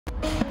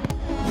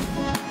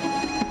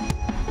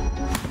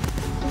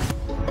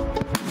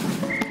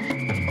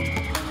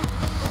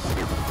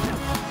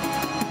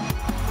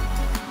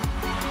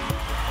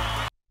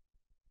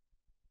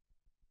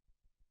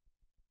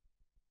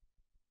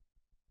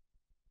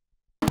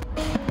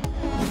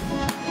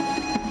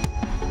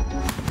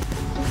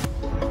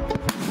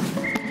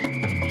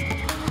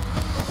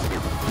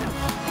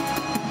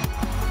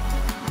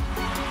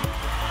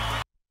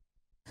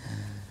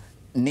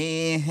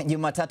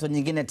Jumatatu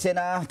nyingine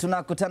tena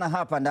tunakutana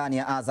hapa ndani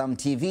ya Azam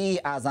TV,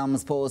 Azam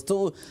Sports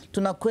 2.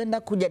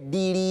 Tunakwenda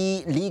kujadili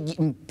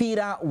ligi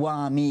mpira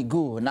wa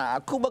miguu. Na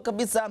kubwa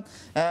kabisa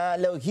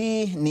leo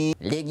hii ni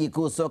Ligi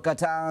Kuu Soka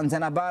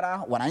Tanzania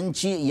bara.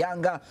 Wananchi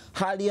Yanga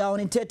hali yao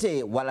ni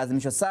tete,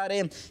 walazimishwa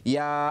sare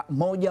ya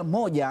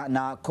 1-1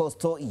 na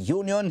Coastal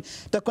Union.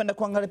 Tutakwenda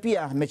kuangalia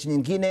pia mechi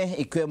nyingine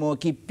ikiwemo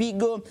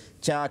kipigo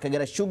cha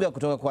Kagera Sugar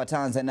kutoka kwa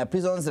Tanzania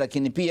Prisons,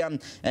 lakini pia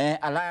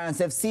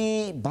Alliance FC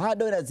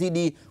bado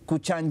inazidi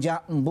kuchanja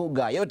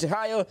mbuga. Yote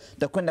hayo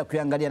tutakwenda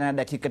kuangalia na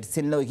dakika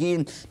 90 leo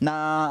hii,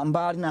 na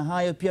mbali na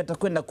hayo pia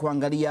tutakwenda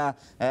kuangalia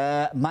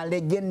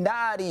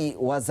malegendari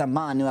wa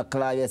zamani wa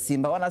klabu ya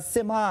Simba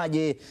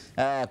wanasemaje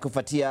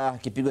kufuatia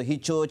kipigo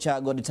hicho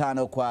cha goli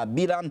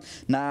 5-0.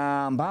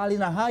 Na mbali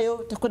na hayo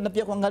tutakwenda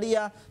pia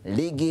kuangalia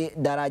Ligi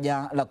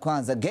Daraja la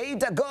Kwanza.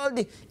 Geita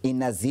Gold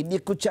inazidi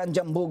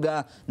kuchanja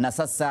mbuga na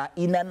sasa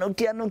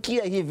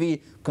inanukia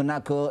hivi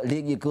kunako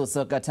Ligi Kuu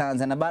Soka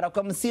Tanzania bara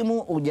kwa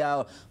msimu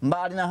ujao.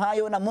 Mbali na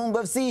hayo, na Mungu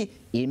FC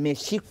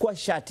imeshikwa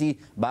shati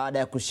baada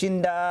ya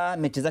kushinda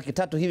mechi zake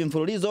 3 hivi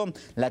mfululizo,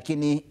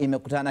 lakini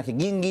imekutana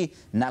kigingi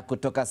na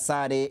kutoka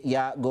sare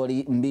ya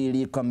goli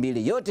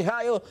 2-2. Yote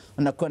hayo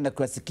unakwenda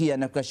kusikia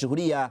na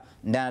kushuhudia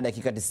ndani ya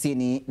dakika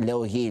 90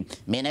 leo hii.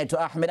 Mimi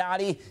naitwa Ahmed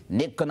Ally,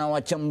 niko na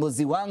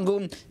wachambuzi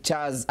wangu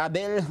Charles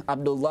Abel,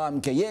 Abdullah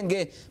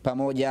Mkeyenge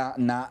pamoja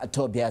na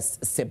Thobias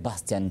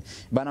Sebastian.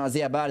 Bana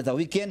wazee, habari za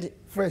weekend?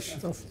 Fresh.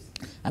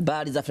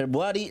 Habari za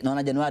Februari?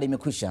 Naona Januari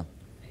imekwisha.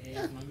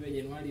 Mambo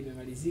Januari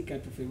imemalizika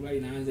tu, Februari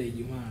inaanza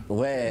Ijumaa.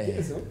 We.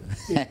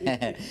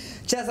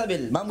 Charles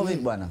Abel, mambo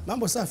vipi bwana?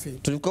 Mambo safi.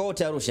 Tulikuwa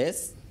wote Arusha,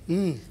 yes?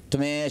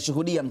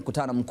 Tumeshuhudia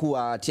mkutano mkuu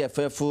wa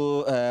TFF,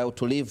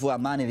 utulivu,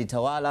 amani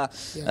litawala.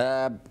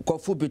 Kwa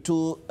ufupi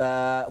tu,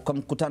 kwa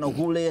mkutano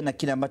ule na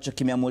kile ambacho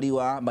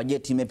kimeamuliwa,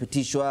 bajeti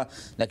imepitishwa,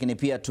 lakini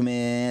pia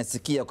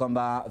tumesikia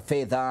kwamba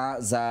fedha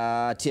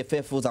za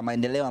TFF za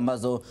maendeleo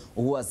ambazo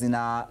huwa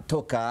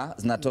zinatoka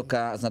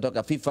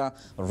FIFA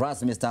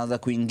rasmi zitaanza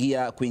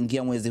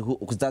kuingia mwezi huu,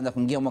 zitaanza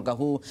kuingia mwaka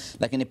huu.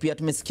 Lakini pia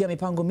tumesikia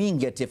mipango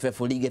mingi ya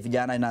TFF, ligi ya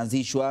vijana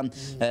inaanzishwa,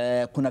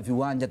 kuna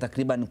viwanja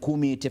takriban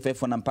 10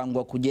 TFF na mpango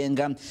wa kujenga.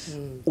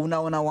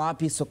 Unaona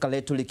wapi soka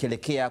letu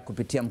likielekea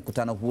kupitia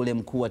mkutano ule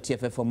mkuu wa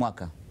TFF wa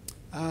mwaka?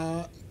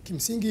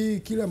 Kimsingi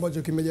kile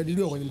ambacho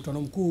kimejadiliwa kwenye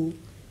mkutano mkuu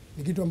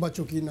ni kitu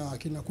ambacho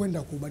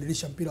kinakwenda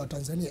kubadilisha mpira wa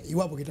Tanzania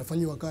iwapo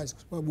kitafanywa kazi,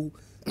 kwa sababu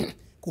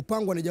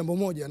kupangwa ni jambo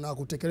moja na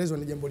kutekelezwa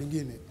ni jambo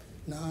lingine.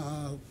 Na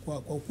kwa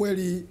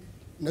ukweli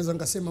naweza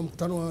ngasema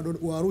mkutano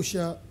wa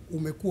Arusha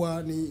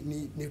umekuwa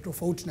ni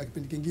tofauti na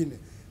kipindi kingine,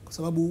 kwa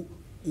sababu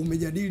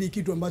umejadili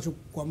kitu ambacho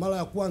kwa mara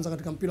ya kwanza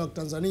katika mpira wa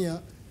Tanzania.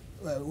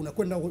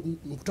 Unakwenda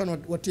mkutano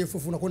wa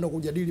TFF unakwenda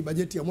kujadili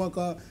bajeti ya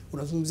mwaka,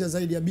 unazungumzia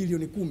zaidi ya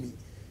bilioni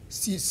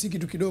 10. Si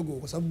kitu kidogo,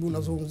 kwa sababu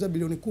unazungumzia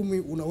bilioni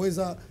 10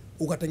 unaweza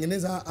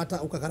ukatengeneza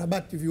hata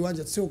ukakarabati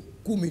viwanja, sio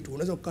 10 tu,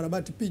 unaweza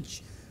kukarabati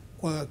pitch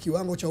kwa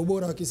kiwango cha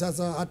ubora wa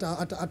kisasa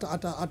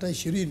hata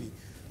 20.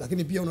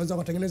 Lakini pia unaweza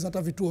kutengeneza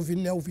hata vituo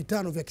 4 au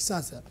 5 vya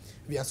kisasa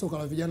vya soka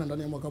la vijana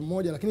ndani ya mwaka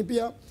mmoja. Lakini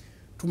pia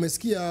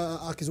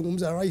tumesikia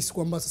akizungumza rais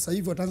kwamba sasa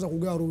hivi wataanza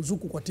kugawa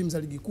ruzuku kwa timu za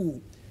ligi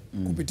kuu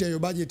kupitia hiyo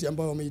bajeti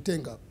ambayo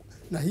wameitenga,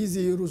 na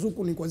hizi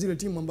ruzuku ni kwa zile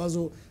timu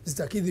ambazo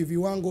zitakidhi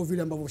viwango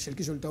vile ambavyo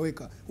shirikisho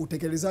litaweka,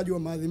 utekelezaji wa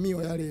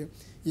maadhimio yale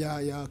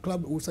ya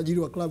club, usajili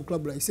wa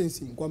club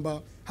licensing,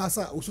 kwamba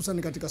hasa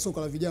hususan katika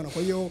soka la vijana.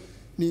 Kwa hiyo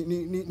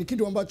ni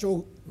kitu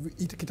ambacho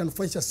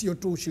kitanufaisha sio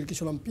tu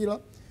shirikisho la mpira,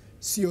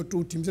 sio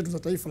tu timu zetu za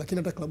taifa,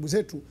 lakini hata klabu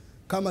zetu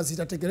kama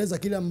zitatekeleza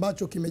kile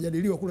ambacho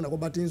kimejadiliwa kule. Na kwa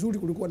bahati nzuri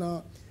kulikuwa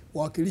na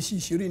wawakilishi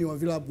 20 wa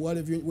vilabu,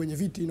 wale wenye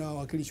viti na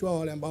wawakilishi wao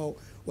wale ambao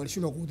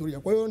walishindwa kuhudhuria.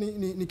 Kwa hiyo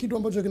ni kitu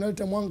ambacho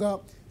kinaleta mwanga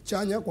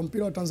chanya kwa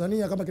mpira wa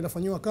Tanzania kama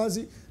kitafanywa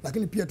kazi.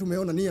 Lakini pia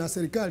tumeona nia ya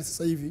serikali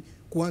sasa hivi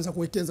kuanza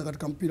kuwekeza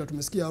katika mpira.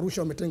 Tumesikia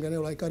Arusha wametenga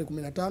eneo la ekari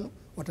 15,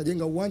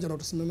 watajenga uwanja na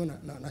utasimamiwa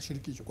na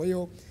shirikisho. Kwa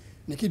hiyo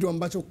ni kitu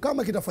ambacho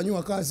kama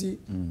kitafanywa kazi,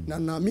 na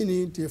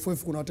naamini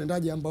TFF kuna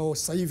watendaji ambao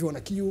sasa hivi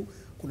wana kiu,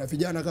 kuna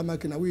vijana kama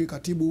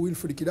katibu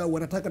Wilfred Kidau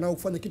wanataka nao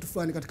kufanya kitu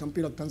fulani katika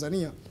mpira wa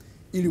Tanzania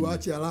ili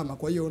waache alama.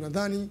 Kwa hiyo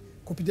nadhani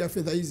kupitia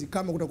fedha hizi,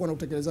 kama kutakuwa na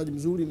utekelezaji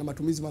mzuri na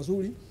matumizi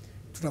mazuri,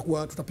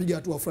 tutapiga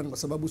hatua fulani, kwa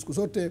sababu siku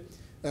zote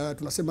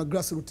tunasema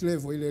grassroots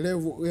level, ile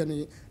level,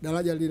 yani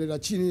daraja lile la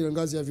chini, ile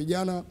ngazi ya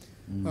vijana,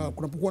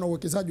 kunapokuwa na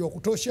uwekezaji wa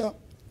kutosha,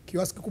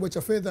 kiasi kikubwa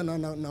cha fedha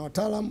na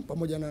wataalamu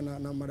pamoja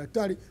na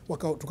madaktari,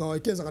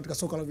 tukawekeza katika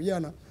soka la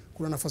vijana,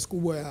 kuna nafasi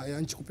kubwa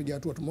ya nchi kupiga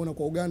hatua. Tumeona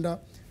kwa Uganda,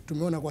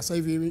 tumeona kwa sasa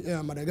hivi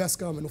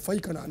Madagascar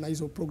wamenufaika na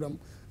hizo program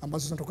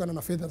ambazo zinatokana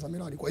na fedha za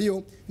miradi. Kwa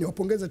hiyo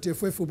niwapongeze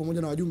TFF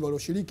pamoja na wajumbe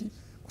walioshiriki,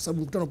 kwa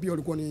sababu mkutano pia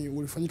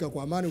ulifanyika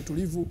kwa amani,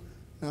 utulivu,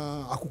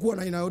 na hakukuwa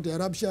na aina yote ya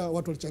rabsha.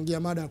 Watu walichangia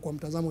mada kwa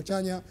mtazamo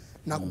chanya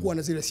na hakukuwa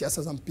na zile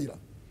siasa za mpira.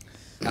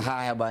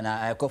 Haya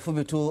bwana, kwa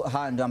ufupi tu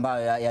haya ndio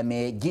ambayo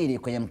yamejiri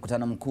kwenye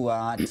mkutano mkuu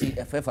wa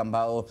TFF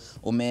ambao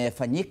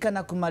umefanyika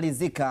na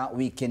kumalizika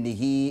weekend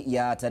hii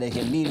ya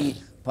tarehe 2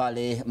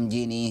 pale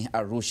mjini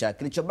Arusha.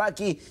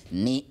 Kilichobaki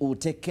ni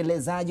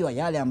utekelezaji wa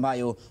yale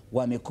ambayo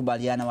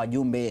wamekubaliana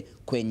wajumbe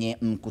kwenye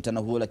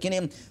mkutano huo,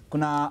 lakini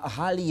kuna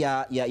hali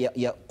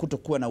ya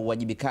kutokuwa na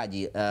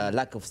uwajibikaji,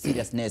 lack of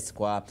seriousness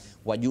kwa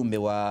wajumbe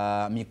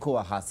wa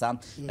mikoa hasa.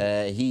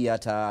 Hii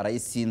hata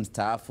rais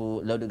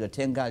mstaafu Ligi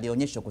Tenga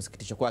alionyesha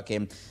kusikitishwa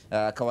kwake.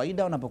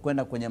 Kawaida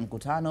unapokwenda kwenye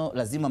mkutano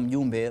lazima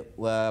mjumbe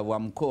wa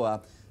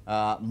mkoa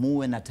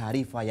muwe na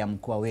taarifa ya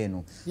mkoa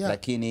wenu,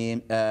 lakini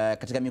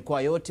katika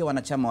mikoa yote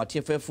wanachama wa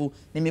TFF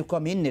ni mikoa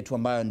 4 tu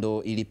ambayo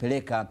ndo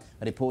ilipeleka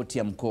ripoti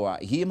ya mkoa.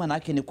 Hii maana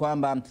yake ni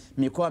kwamba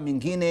mikoa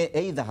mingine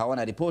aidha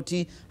hawana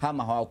ripoti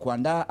ama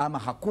hawakuandaa ama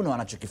hakuna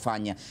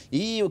wanachokifanya.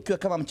 Hii ukiwa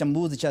kama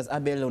mchambuzi Charles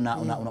Abel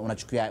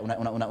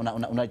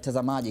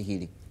unalitazamaje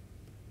hili?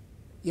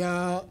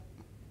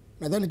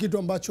 Nadhani kitu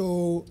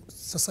ambacho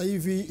sasa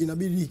hivi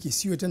inabidi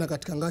kisiwe tena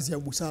katika ngazi ya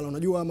busara.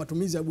 Unajua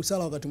matumizi ya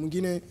busara wakati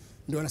mwingine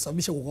ndio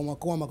yanasababisha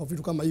kukwama kwa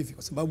vitu kama hivi,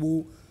 kwa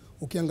sababu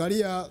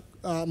ukiangalia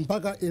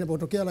mpaka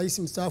inapotokea rais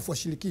mstaafu wa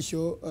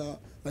shirikisho,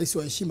 rais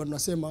wa heshima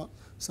tunasema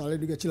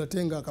Charles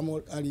Abel,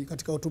 kama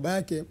katika hotuba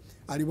yake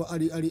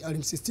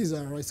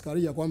alimsisitiza Rais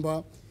Karia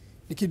kwamba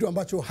ni kitu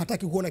ambacho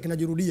hataki kuona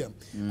kinajirudia,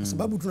 kwa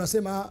sababu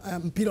tunasema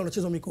mpira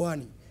unachezwa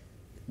mikoani.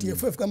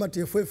 TFF kama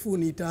TFF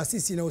ni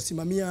taasisi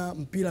inayosimamia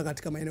mpira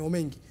katika maeneo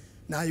mengi,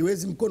 na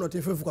haiwezi mkono wa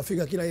TFF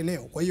kufika kila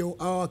eneo. Kwa hiyo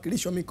hao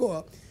wawakilishi wa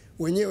mikoa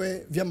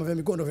wenyewe, vyama vya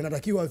mikoa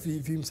vinatakiwa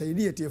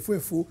vimsaidie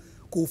TFF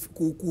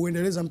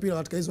kuendeleza mpira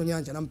katika hizo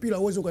nyanja, na mpira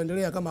huwezi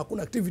kuendelea kama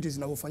hakuna activities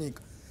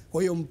zinazofanyika.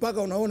 Kwa hiyo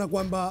mpaka unaona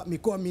kwamba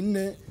mikoa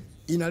 4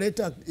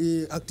 inaleta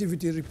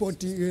activity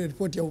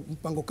report ya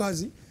mpango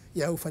kazi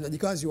ya ufanyaji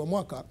kazi wa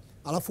mwaka,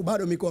 alafu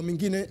bado mikoa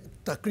mingine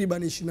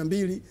takriban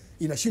 22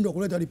 inashindwa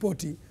kuleta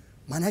ripoti.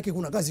 Maana yake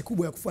kuna kazi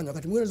kubwa ya kufanya.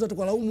 Wakati mwingine zote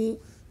kwa laumu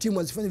timu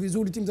hazifanyi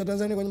vizuri, timu za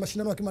Tanzania kwenye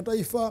mashindano ya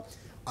kimataifa,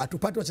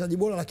 atupate wachezaji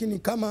bora, lakini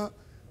kama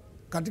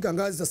katika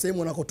ngazi za sehemu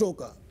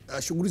wanakotoka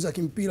shughuli za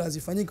kimpira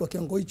hazifanyiki kwa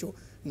kiwango hicho,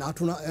 na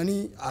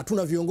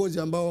hatuna viongozi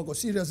ambao wako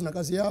serious na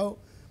kazi yao,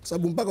 kwa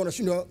sababu mpaka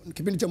unashindwa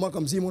kipindi cha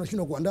mwaka mzima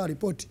unashindwa kuandaa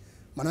ripoti.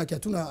 Maana yake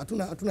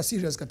hatuna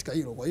serious katika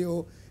hilo. Kwa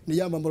hiyo ni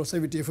jambo ambalo sasa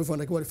hivi TFF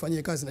wanatakiwa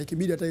lifanyie kazi, na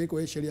ikibidi hata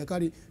iko sheria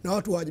kali na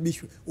watu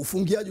waadhibishwe.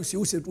 Ufungiaji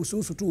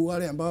usihusu tu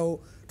wale ambao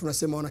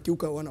tunasema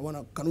wanakiuka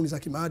wana kanuni za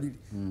kimaadili,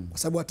 kwa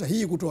sababu hata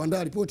hii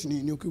kutoandaa ripoti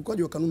ni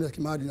ukiukaji wa kanuni za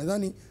kimaadili.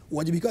 Nadhani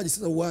uwajibikaji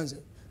sasa uanze.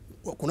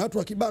 Kuna watu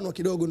wakibanwa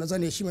kidogo,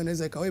 nadhani heshima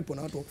inaweza ikawepo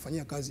na watu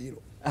wakufanyia kazi hilo.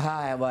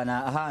 Haya bwana,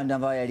 haya ndio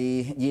ambayo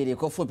yalijiri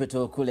kwa ufupi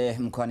tu kule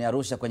mkoani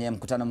Arusha kwenye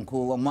mkutano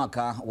mkuu wa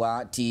mwaka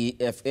wa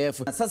TFF.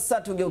 Na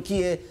sasa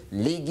tugeukie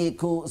Ligi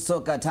Kuu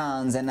Soka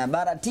Tanzania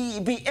Bara,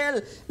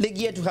 TPL,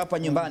 ligi yetu hapa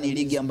nyumbani,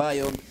 ligi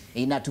ambayo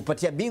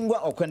inatupatia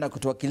bingwa au kwenda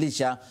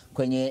kutuwakilisha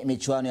kwenye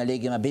michuano ya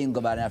ligi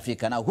mabingwa barani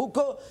Afrika. Na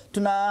huko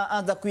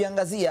tunaanza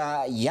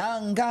kuiangazia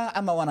Yanga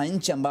ama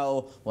wananchi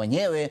ambao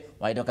wenyewe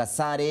walitoka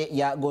sare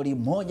ya goli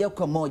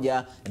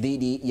 1-1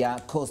 dhidi ya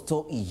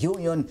Coastal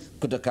Union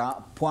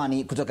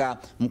kutoka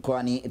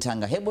mkoani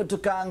Tanga. Hebu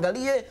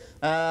tukaangalie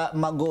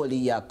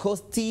magoli ya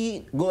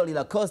goli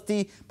la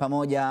Coastal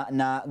pamoja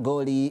na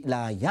goli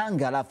la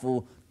Yanga,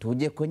 alafu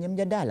tuje kwenye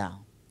mjadala.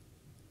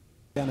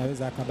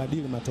 Anaweza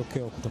akabadili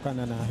matokeo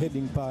kutokana na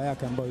heading power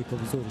yake ambayo iko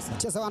vizuri sana.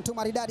 Cheza watu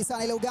maridadi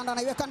sana ile Uganda,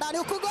 anaiweka ndani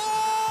huko, gol!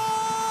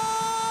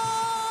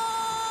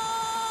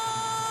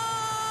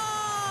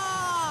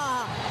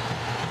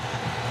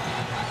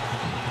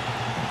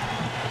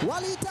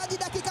 Walihitaji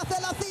dakika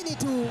 30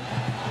 tu.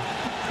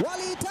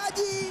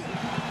 Walihitaji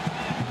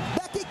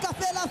dakika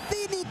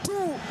 30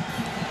 tu.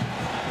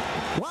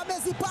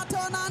 Wamezipata,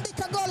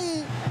 wanaandika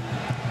goli.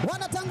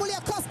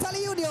 Wanatangulia Coastal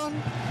Union.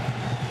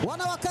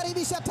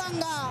 Wanawakaribisha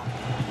Tanga.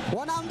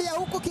 Wanaambia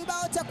huku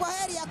kibao cha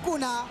kwaheri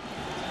hakuna.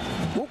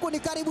 Huku ni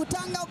karibu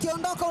Tanga,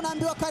 ukiondoka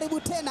unaambiwa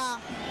karibu tena.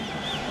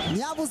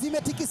 Nyavu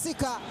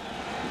zimetikisika.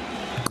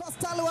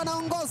 Coastal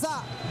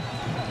wanaongoza.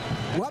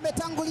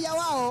 Wametangulia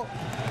wao.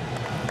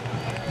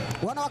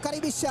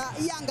 Wanawakaribisha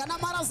Yanga, na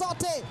mara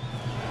zote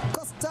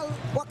Coastal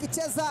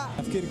wakicheza.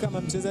 Nafikiri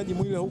kama mchezaji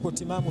mwili huko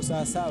timamu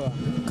sawa sawa.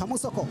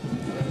 Kamusoko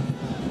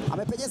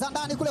amepenyeza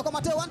ndani kule kwa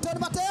Mateo,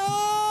 Mateo!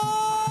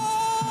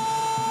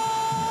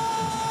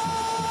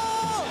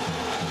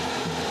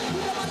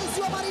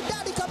 Imemaliziwa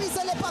maridadi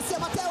kabisa ile pasi ya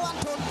Mateo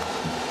Anton.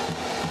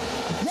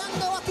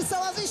 Yanga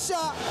wakisawazisha.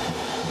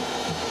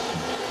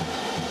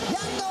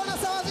 Yanga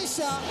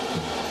wanasawazisha.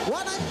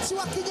 Wananchi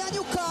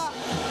wakinyanyuka.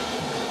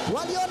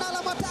 Waliona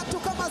alama 3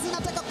 kama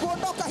zinataka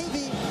kuondoka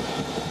hivi.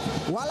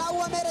 Walau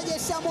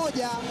wamerejesha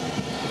moja.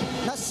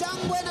 Na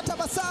shangwe na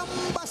tabasamu,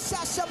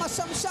 bashasha,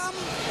 mashamsham,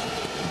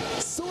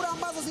 sura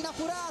ambazo zina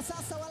furaha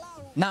sasa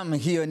walau. Naam,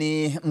 hiyo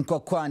ni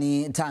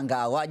mkoani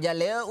Tanga. Waja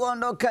leo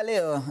waondoka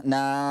leo,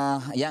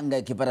 na Yanga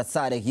ikipata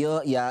sare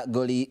hiyo ya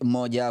goli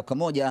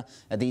 1-1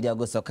 dhidi ya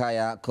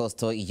Gosokaya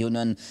Coastal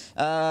Union.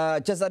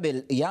 Charles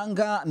Abel,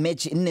 Yanga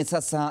mechi 4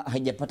 sasa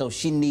haijapata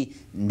ushindi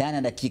ndani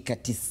ya dakika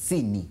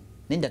 90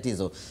 Nini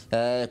tatizo?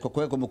 Kwa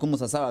kweli kumbukumbu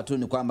sawa tu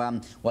ni kwamba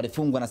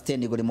walifungwa na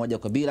Stendi goli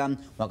 1-0,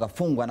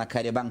 wakafungwa na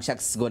Kariobangi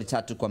Sharks goli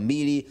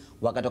 3-2,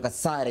 wakatoka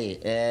sare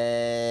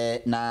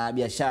na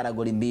Biashara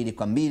goli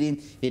 2-2.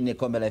 Hii ni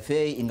kombe la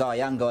FA, ingawa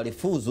Yanga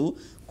walifuzu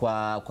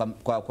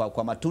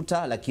kwa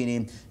matuta,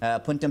 lakini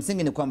pointi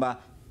msingi ni kwamba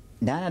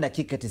ndani ya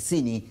dakika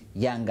 90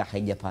 Yanga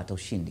haijapata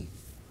ushindi.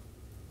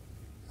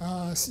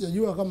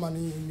 Sijajua kama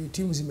ni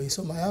timu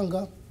zimeisoma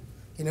Yanga.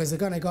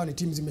 Inawezekana ikawa ni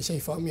timu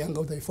zimeshaifahamu Yanga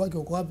udhaifu wake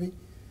uko wapi,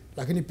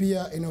 lakini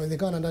pia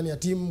inawezekana ndani ya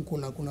timu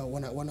kuna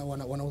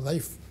wana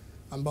udhaifu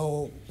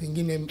ambao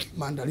pengine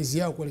maandalizi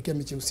yao kuelekea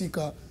mechi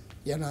husika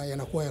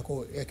yanakuwa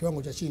ya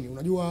kiwango cha chini.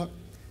 Unajua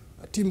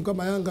timu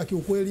kama Yanga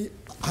kiukweli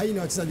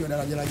haina wachezaji wa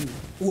daraja la juu.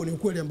 Huo ni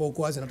ukweli ambao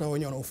uko wazi na hata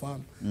wenyewe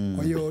wanaofahamu.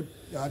 Kwa hiyo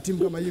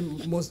timu kama hii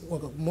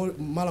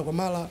mara kwa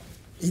mara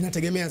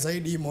inategemea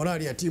zaidi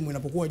morali ya timu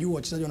inapokuwa juu,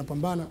 wachezaji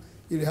wanapambana,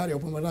 ile hali ya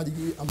upambanaji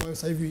ambayo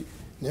sasa hivi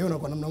naona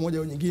kwa namna moja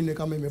au nyingine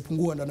kama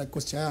imepungua ndani ya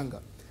kikosi cha Yanga.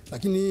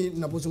 Lakini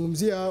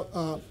ninapozungumzia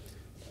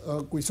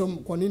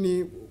kwa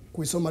nini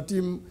kuisoma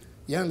timu,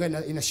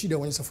 Yanga ina shida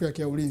kwenye safu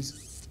yake ya ulinzi.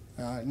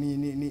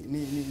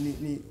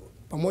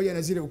 Pamoja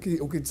na zile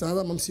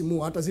ukitazama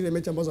msimu hata zile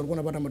mechi ambazo walikuwa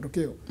wanapata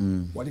matokeo,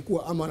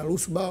 walikuwa ama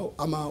wanaruhusu bao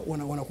ama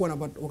wanakuwa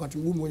na wakati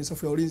mgumu kwenye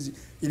safu ya ulinzi.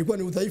 Ilikuwa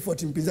ni udhaifu wa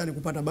timu pinzani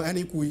kupata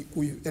yani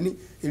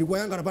ilikuwa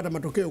Yanga anapata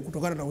matokeo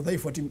kutokana na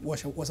udhaifu wa timu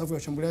wa safu ya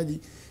washambuliaji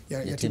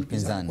ya timu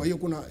pinzani. Kwa hiyo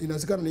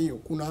inawezekana ni hiyo,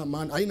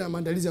 kuna aina ya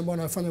maandalizi ambayo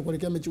wanafanya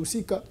kuelekea mechi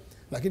husika,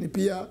 lakini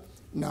pia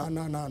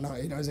na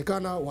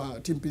inawezekana wa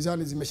timu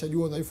pinzani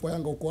zimeshajua udhaifu wa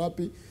Yanga uko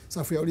wapi.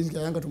 Safu ya ulinzi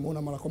ya Yanga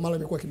tumeona mara kwa mara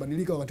imekuwa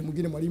kibadilika. Wakati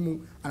mwingine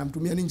mwalimu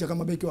anamtumia Ninja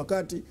kama beki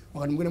wakati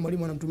mwingine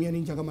mwalimu anamtumia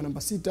Ninja kama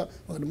namba 6, wakati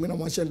mwingine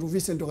anamwachia Andrew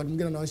Vincent, wakati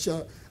mwingine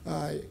anamwachia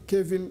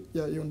Kevin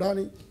ya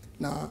Yondani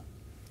na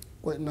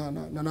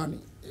nani,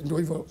 ndio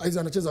hivyo,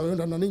 aidha anacheza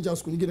Yondani na Ninja au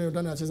siku nyingine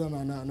Yondani anacheza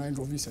na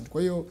Andrew Vincent.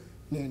 Kwa hiyo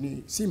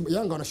ni Simba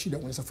Yanga wana shida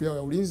kwenye safu yao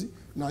ya ulinzi,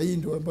 na hii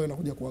ndio ambayo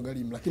inakuja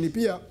kuwagharimu. Lakini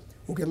pia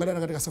ukiangalia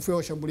katika safu yao ya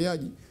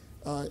washambuliaji,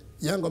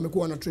 Yanga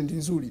wamekuwa na trend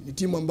nzuri. Ni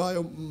timu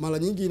ambayo mara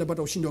nyingi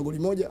inapata ushindi wa goli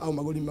moja au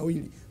magoli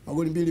mawili.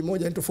 Magoli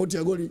 2-1, yani tofauti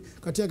ya goli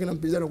kati yake na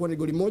mpinzani kwa ni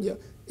goli moja.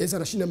 Esa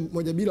anashinda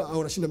 1-0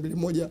 au anashinda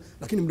 2-1,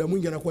 lakini muda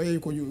mwingi anakuwa yeye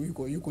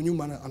yuko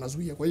nyuma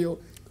anazuia. Kwa hiyo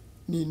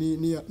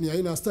ni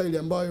aina ya style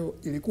ambayo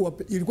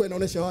ilikuwa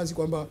inaonyesha wazi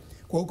kwamba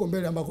kwa huko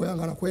mbele ambako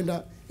Yanga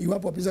anakwenda,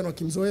 iwapo wapinzani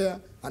wakimzoea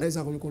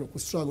anaweza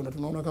kustruggle, na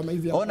tunaona kama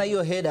hivi. Ona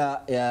hiyo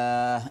header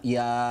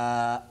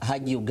ya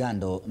Haji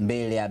Ugando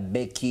mbele ya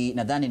beki,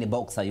 nadhani ni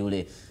boxer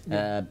yule.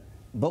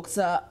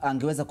 Boxer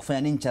angeweza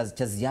kufanya nini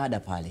cha ziada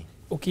pale?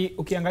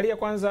 Ukiangalia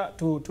kwanza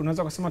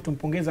tunaweza kusema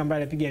tumpongeza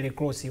ambaye alipiga ile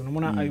cross.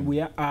 Unamwona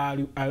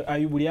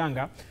Ayubu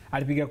Yanga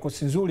alipiga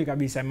cross nzuri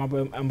kabisa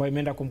ambayo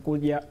imeenda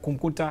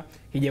kumkuta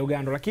Haji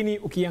Ugando. Lakini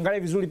ukiangalia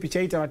vizuri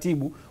picha hii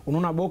taratibu,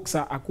 unaona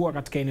boxer akuwa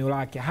katika eneo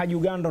lake. Haji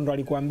Ugando ndo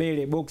alikuwa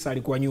mbele, boxer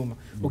alikuwa nyuma.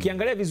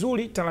 Ukiangalia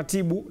vizuri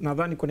taratibu,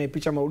 nadhani kwenye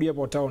picha marudio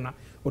hapo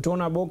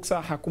utaona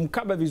boxer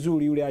hakumkaba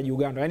vizuri yule Haji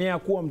Ugando. Yaani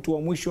hakuwa mtu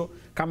wa mwisho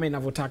kama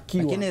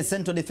inavyotakiwa. Lakini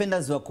central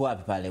defenders wako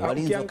wapi pale?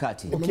 Walinzi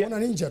wakati. Umeona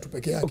Ninja tu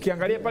peke yake.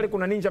 Ukiangalia pale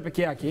kuna Ninja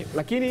peke yake,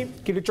 lakini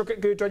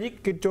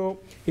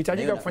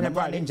kilichohitajika kufanya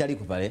pale Ninja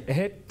aliko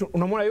pale.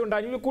 Unamwona yule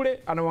ndani yule kule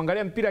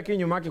anaangalia mpira, lakini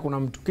nyuma yake kuna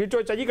mtu.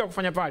 Kilichohitajika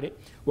kufanya pale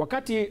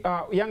wakati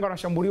Yanga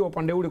wanashambuliwa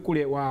upande ule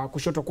kule wa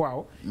kushoto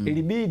kwao,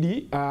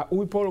 ilibidi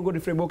huyu Paul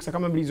Godfrey boxer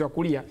kama mlinzi wa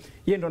kulia,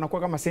 yeye ndo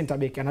anakuwa kama center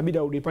back, anabidi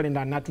arudi pale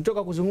ndani. Na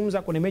tutoka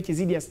kuzungumza kwenye mechi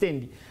zidi ya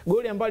Stendi,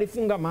 goli ambayo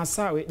alifunga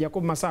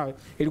Jacob Masawe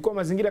ilikuwa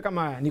mazingira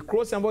kama haya. Ni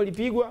cross ambayo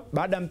ilipigwa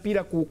baada ya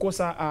mpira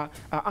kukosa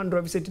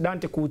Andrew Vincent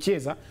Dante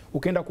kuucheza,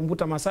 ukaenda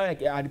kumkuta Masawe,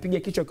 alipiga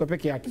kichwa kwa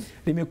peke yake.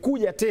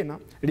 Limekuja tena,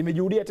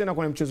 limejirudia tena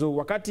kwenye mchezo huu.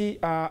 Wakati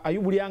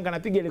Ayubu Yanga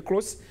anapiga ile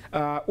cross,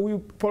 huyu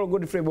Paul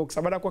Godfrey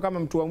boxer baada kwa kama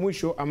mtu wa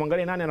mwisho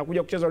amwangalie nani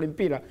anakuja kucheza ule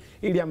mpira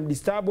ili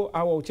amdisturb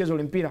au aucheze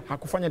ule mpira,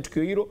 hakufanya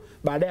tukio hilo.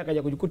 Baadaye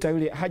akaja kujikuta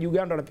yule Haji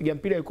Uganda anapiga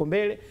mpira yuko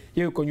mbele,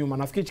 yeye yuko nyuma.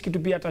 Nafikiri kitu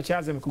pia hata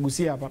Charles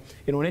amekugusia hapa,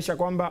 inaonyesha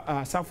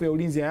kwamba safu ya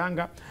ulinzi ya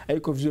Yanga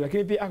haiko vizuri.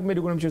 Lakini pia Ahmed,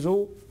 kuna mchezo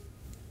huu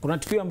kuna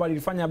tukio ambalo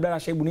lilifanya Abdullah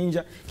Shaibu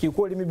Ninja,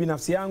 kiukweli mimi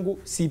binafsi yangu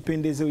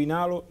sipendezewi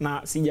nalo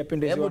na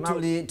sijapendezewa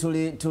nalo. Hebu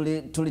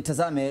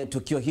tulitazame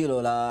tukio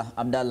hilo la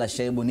Abdullah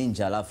Shaibu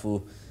Ninja,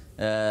 alafu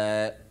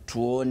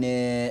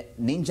tuone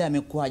Ninja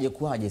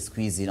amekuaje siku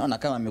hizi. Naona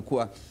kama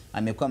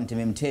amekuwa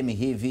mtemi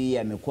hivi,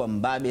 amekuwa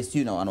mbabe,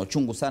 sio na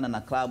anochungu sana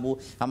na klabu,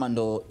 ama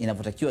ndo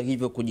inavyotakiwa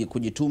hivyo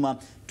kujituma.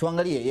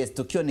 Tuangalie, yes,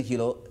 tukio ni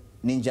hilo,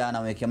 Ninja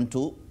anawekea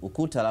mtu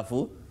ukuta,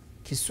 alafu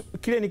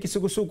kile ni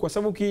kisukusuku, kwa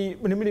sababu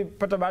mimi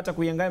nilipata bahati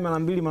kuiangalia mara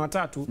 2 mara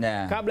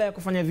 3. Kabla ya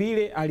kufanya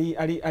vile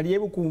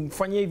alijaribu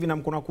kumfanyia hivi na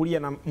mkono kulia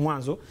na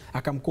mwanzo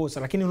akamkosa,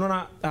 lakini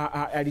unaona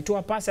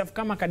alitoa pasi afu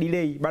kama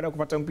kadelay baada ya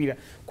kupata mpira,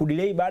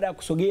 kudelay baada ya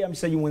kusogea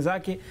mchezaji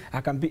mwenzake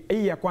akampiga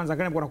hii ya kwanza,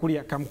 kana mkono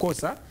kulia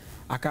akamkosa,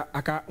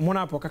 muona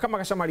hapo kama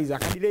kashamaliza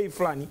akadelay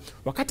fulani,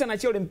 wakati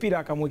anachia ule mpira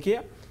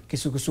akamwekea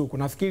kisukusuku.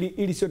 Nafikiri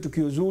ili sio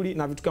tukio zuri,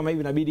 na vitu kama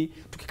hivi inabidi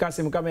tukikaa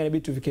sehemu kama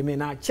inabidi tuvikemee.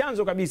 Na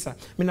chanzo kabisa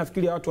mimi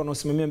nafikiri watu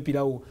wanaosimamia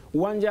mpira huu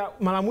uwanja,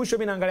 mara mwisho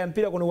mimi naangalia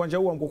mpira kwenye uwanja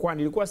huu wa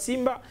Mkoani ilikuwa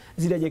Simba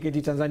zile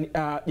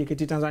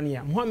JKT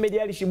Tanzania. Ahmed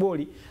Ally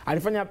Shiboli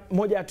alifanya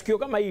moja ya tukio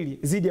kama hili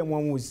zidi ya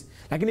muamuzi.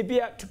 Lakini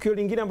pia tukio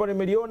lingine ambalo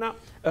nimeliona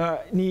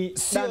ni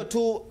sio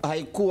tu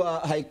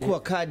haikuwa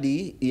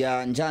kadi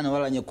ya njano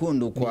wala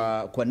nyekundu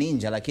kwa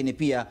Ninja, lakini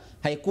pia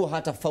haikuwa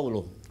hata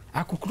faulo.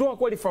 Hakutoa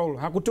kweli faulu,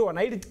 hakutoa.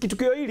 Na hili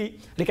tukio hili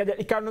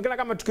ikaonekana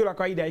kama tukio la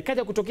kawaida,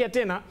 ikaja kutokea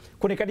tena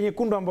kwenye kadi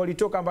nyekundu ambayo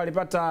ilitoka, ambayo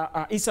alipata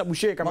Issa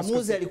Boucher. Kama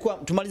maamuzi alikuwa,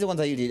 tumalize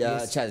kwanza hili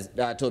Charles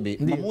Toby,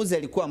 maamuzi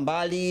alikuwa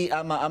mbali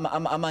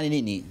ama ni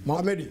nini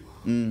Ahmed?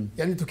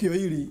 Yani tukio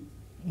hili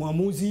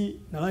mwamuzi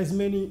na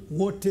linesman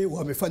wote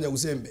wamefanya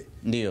uzembe.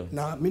 Ndio.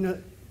 Na mimi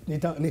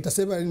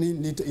nitasema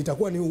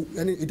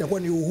itakuwa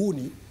ni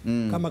uhuni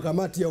kama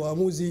kamati ya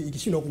waamuzi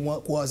ikishindwa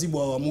kuadhibu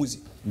waamuzi.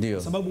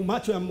 Kwa sababu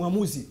macho ya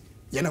mwamuzi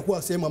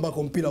yanakuwa sehemu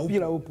ambako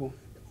mpira upo.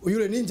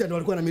 Yule Ninja ndo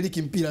alikuwa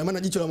anamiliki mpira. Maana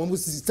jicho la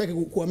mwamuzi, sitaki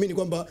kuamini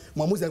kwamba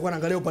mwamuzi alikuwa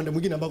anaangalia upande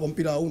mwingine ambako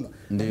mpira hauna.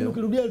 Lakini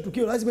ukirudia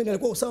tukio lazima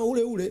alikuwa usawa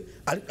ule ule,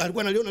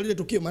 alikuwa analiona lile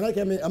tukio, maana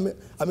yake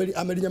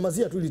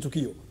amelinyamazia tu ile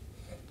tukio.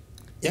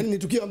 Yaani ni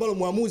tukio ambalo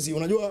mwamuzi,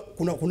 unajua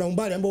kuna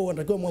umbali ambao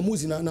unatakiwa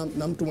mwamuzi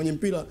na mtu mwenye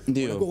mpira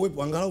unatakiwa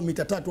uwepo angalau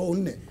mita 3 au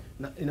 4.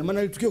 Na ina maana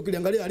ile tukio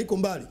ukiliangalia aliko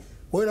mbali.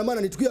 Kwa hiyo ina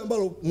maana ni tukio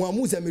ambalo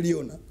mwamuzi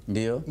ameliona.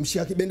 Ndio.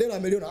 Mshika kibendera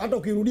ameliona. Hata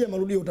ukirudia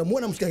marudio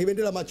utamuona mshika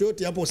kibendera macho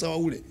yote hapo sawa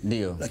ule.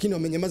 Ndio. Lakini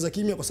wamenyamaza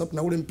kimya kwa sababu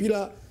na ule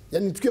mpira,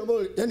 yani tukio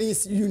ambalo, yani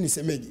sijui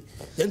nisemeje.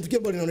 Yani tukio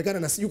ambalo linaonekana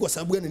na sijui kwa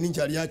sababu gani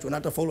Ninja aliachwa na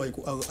hata faulu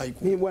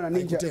haiku. Mimi bwana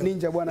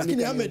Ninja bwana.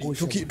 Lakini Ahmed,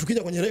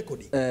 tukija kwenye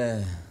rekodi.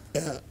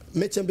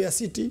 Mechi ya Mbeya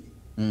City.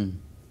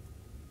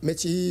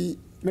 Mechi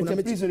kuna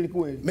mechi Prison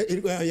ilikuwa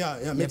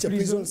mechi ya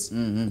Prisons.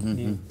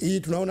 Hii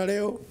tunaona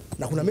leo,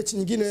 na kuna mechi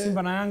nyingine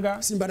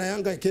Simba na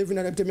Yanga Kevin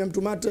alimtemea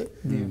mtu mate.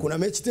 Kuna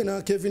mechi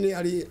tena Kevin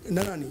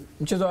na nani?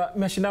 Mchezo wa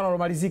mashindano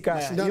yalomalizika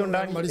hiyo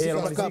ndani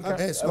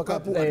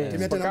Cup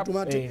alimtemea tena mtu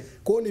mate.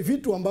 Kwa hiyo ni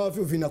vitu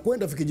ambavyo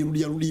vinakwenda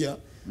vikijirudia,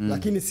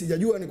 lakini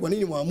sijajua ni kwa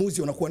nini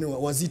waamuzi wanakuwa ni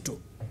wazito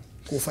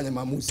kufanya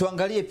maamuzi.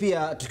 Tuangalie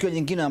pia tukio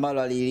jingine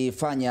ambalo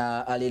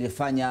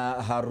alilifanya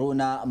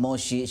Haruna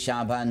Moshi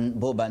Shaban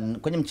Boban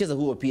kwenye mchezo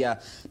huo, pia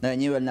na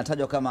wenyewe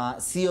linatajwa kama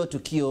sio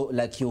tukio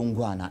la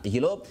kiungwana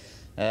hilo.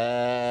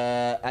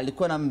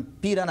 Alikuwa na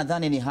mpira,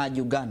 nadhani ni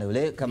Haji Uganda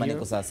yule kama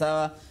niko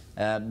sawa.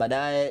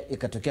 Baadaye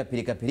ikatokea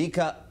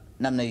pilika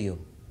namna hiyo,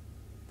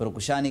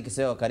 purukushani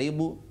kisewa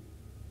karibu,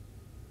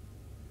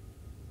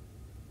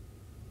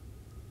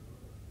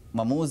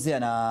 mwamuzi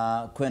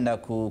anakwenda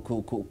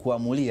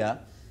kuamulia,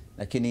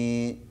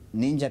 lakini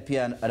Ninja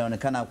pia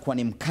anaonekana kuwa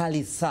ni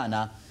mkali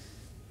sana.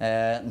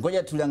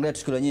 Ngoja tuliangalia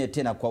tukio lenyewe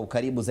tena kwa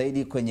ukaribu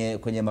zaidi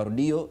kwenye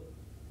marudio,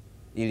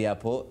 ili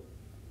hapo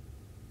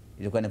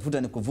ilikuwa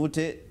nifuta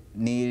nikuvute,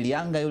 ni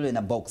Lianga yule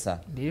na boxer.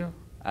 Ndio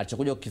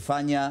alichokuja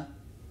kukifanya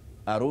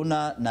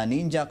Haruna na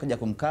Ninja akaja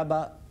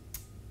kumkaba,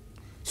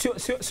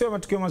 sio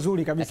matukio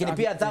mazuri kabisa. Lakini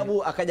pia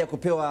adhabu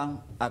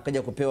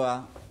akaja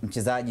kupewa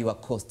mchezaji wa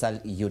Coastal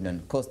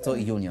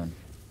Union.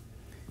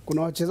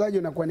 Kuna wachezaji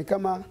wanakuwa ni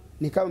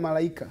kama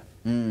malaika.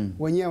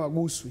 Wenyewe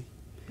waguswi.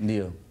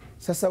 Ndio.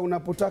 Sasa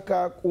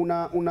unapotaka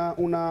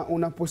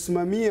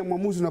unaposimamia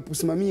mwamuzi,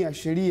 unaposimamia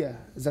sheria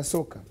za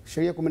soka,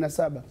 sheria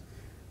 17,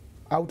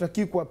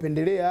 hautaki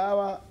kuwapendelea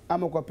hawa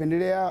ama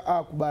kuwapendelea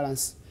hawa,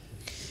 kubalance.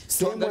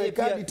 Sehemu ya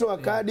kadi toa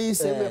kadi,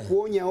 sehemu ya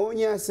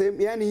kuonya,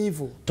 sehemu yani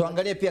hivyo.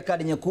 Tuangalie pia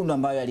kadi nyekundu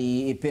ambayo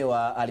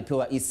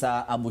alipewa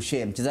Issa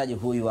Boucher, mchezaji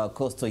huyu wa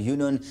Coastal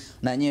Union,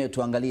 na nyewe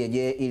tuangalie,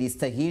 je,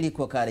 ilistahili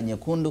kwa kadi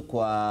nyekundu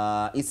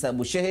kwa Issa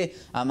Boucher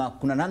ama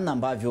kuna namna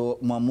ambavyo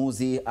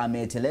mwamuzi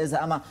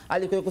ameteleza ama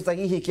alikuwa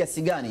kusahihi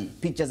kiasi gani?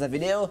 Picha za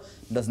video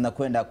ndo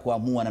zinakwenda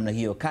kuamua namna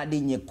hiyo. Kadi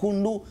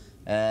nyekundu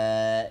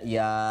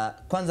ya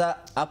kwanza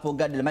hapo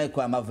Gadiel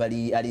Michael ambavyo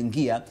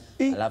aliingia,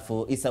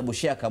 alafu Issa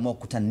Boucher akaamua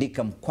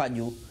kutandika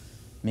mkwaju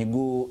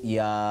miguu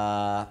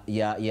ya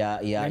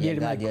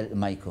Gadiel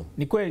Michael.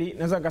 Ni kweli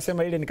naweza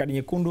kusema ile ni kadi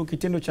nyekundu,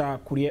 kitendo cha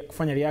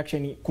kufanya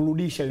reaction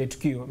kurudisha ile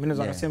tukio. Mimi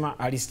naweza kusema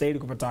alistahili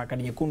kupata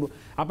kadi nyekundu.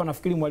 Hapa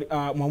nafikiri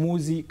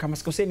mwamuzi kama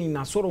sikoseni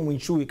na Soro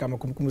Mwinchui, kama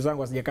kumbukumbu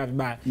zangu hazijakaa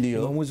vibaya,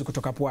 mwamuzi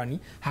kutoka Pwani,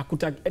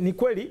 ni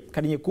kweli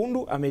kadi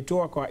nyekundu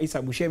ametoa kwa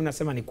Issa Boucher. Mimi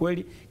nasema ni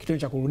kweli kitendo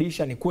cha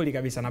kurudisha ni kweli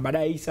kabisa, na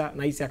baadaye Issa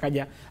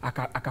akaja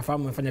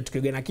akafahamu amefanya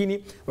tukio gani.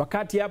 Lakini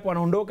wakati hapo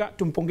anaondoka,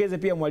 tumpongeze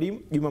pia mwalimu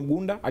Juma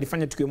Mgunda,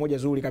 alifanya tukio moja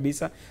zuri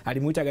kabisa.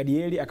 Alimuita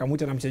Gadieli,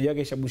 akamuita na mchezaji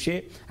wake Issa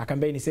Boucher,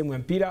 akamwambia ni sehemu ya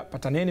mpira,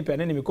 pataneni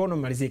peaneni mikono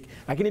mmalizike.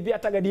 Lakini pia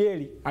hata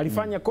Gadieli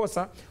alifanya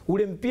kosa,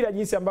 ule mpira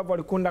jinsi ambavyo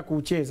alikwenda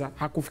kuucheza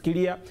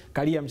hakufikiria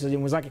kalia mchezaji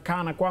mwenzake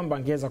kana kwamba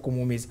angeweza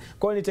kumuumiza.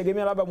 Kwa hiyo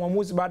nitegemea labda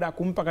mwamuzi baada ya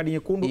kumpa kadi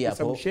nyekundu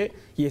Issa Boucher,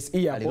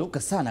 aliruka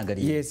sana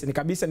Gadieli. Ni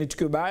kabisa ni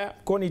tukio baya.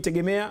 Kwa hiyo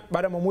nitegemea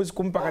baada ya mwamuzi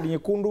kumpa kadi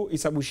nyekundu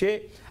Issa Boucher,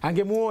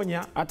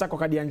 angemuonya hata kwa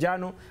kadi ya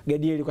njano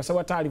Gadieli, kwa sababu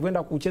hata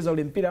alivyoenda kucheza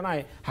ule mpira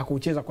naye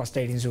hakuucheza kwa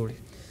staili nzuri.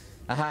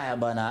 Haya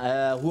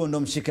bwana, huo ndo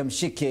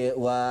mshike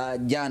wa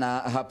jana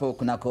hapo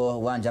kunako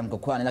uwanja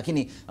Mkokwani,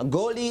 lakini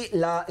goli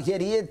la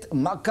Heriet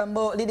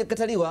Makambo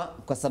lilikataliwa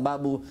kwa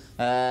sababu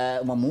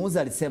mwamuzi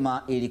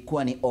alisema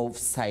ilikuwa ni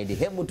offside.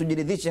 Hebu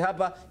tujiridhishe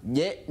hapa,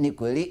 je, ni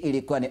kweli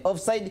ilikuwa ni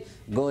offside?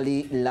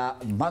 Goli la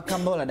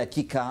Makambo la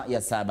dakika ya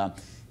 7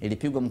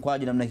 ilipigwa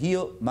mkwaju namna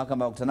hiyo,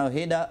 Makambo akutana nayo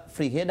header,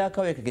 free header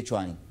akaweka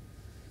kichwani.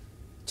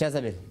 Charles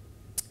Abel.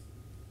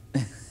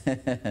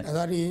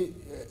 Nadhani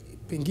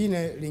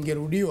pengine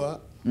lingerudiwa,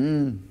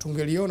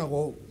 tungeliona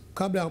kwa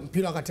kabla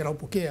mpira wakati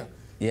anaupokea.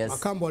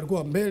 Makambo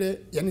alikuwa mbele,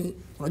 yani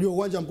unajua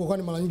uwanja wa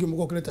Mkokwani mara nyingi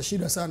umekuwa kuleta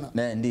shida sana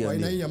kwa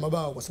aina hii ya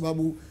mabao, kwa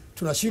sababu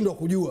tunashindwa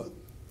kujua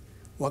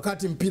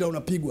wakati mpira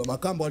unapigwa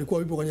Makambo alikuwa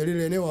yupo kwenye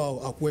lile eneo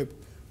hakuwepo.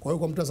 Kwa hiyo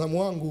kwa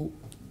mtazamo wangu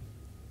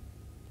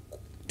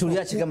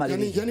tuliache kama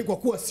lilivyo. Yani kwa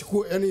kuwa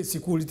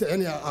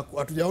yani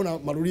hatujaona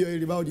marudio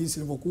ile bao jinsi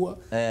lilivyokuwa.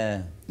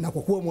 Na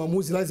kwa kuwa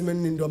muamuzi lazima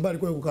ndio ambaye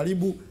alikuwa yuko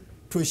karibu,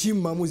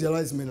 tuheshimu maamuzi ya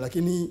lazima,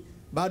 lakini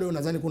bado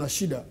nadhani kuna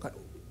shida.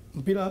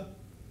 Mpira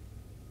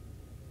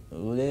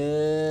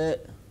ule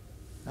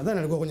nadhani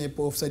alikuwa kwenye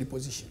offside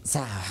position.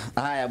 Sawa.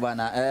 Haya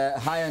bwana,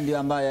 haya ndio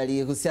ambayo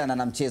yalihusiana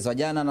na mchezo wa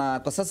jana, na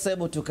kwa sasa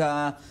hebu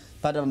tukapata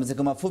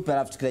mapumziko mafupi,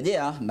 alafu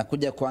tukirejea na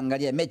kuja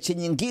kuangalia mechi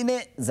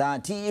nyingine za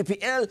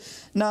TPL,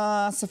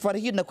 na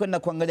safari hii tunakwenda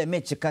kuangalia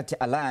mechi kati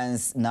ya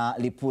Alliance na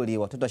Lipuli.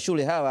 Watoto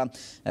shule hawa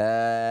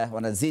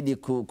wanazidi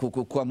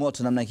kuwa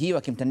moto namna hii,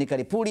 wakimtandika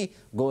Lipuli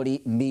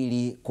goli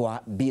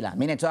 2-0.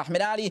 Mimi naitwa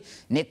Ahmed Ally,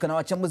 niko na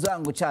wachambuzi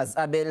wangu Charles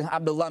Abel,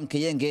 Abdullah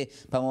Mkeyenge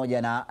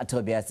pamoja na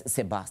Thobias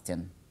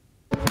Sebastian.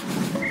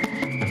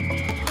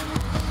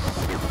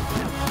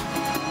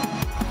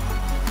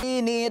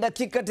 Ni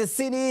dakika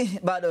 90,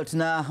 bado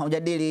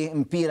tunajadili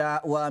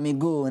mpira wa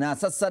miguu, na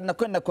sasa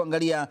tunakwenda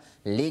kuangalia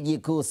Ligi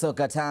Kuu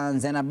Soka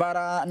Tanzania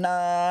bara,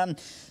 na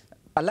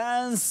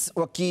Alliance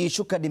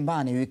wakishuka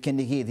dimbani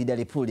weekend hii dhidi ya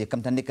Lipuli,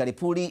 kamtandika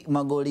Lipuli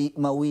magoli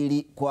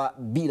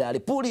 2-0.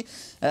 Lipuli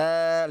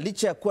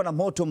licha ya kuwa na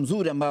moto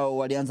mzuri ambao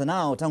walianza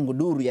nao tangu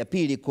duru ya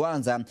pili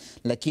kuanza,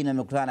 lakini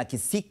wamekutana na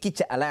kisiki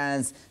cha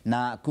Alliance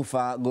na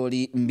kufa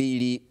goli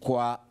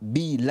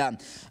 2-0.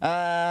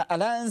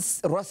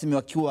 Alliance rasmi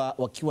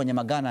wakiwa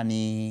Nyamagana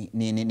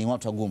ni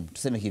watu wagumu,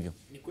 tuseme hivyo.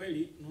 Ni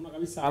kweli, naona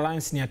kabisa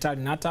Alliance ni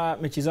hatari, na hata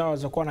mechi zao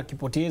walizokuwa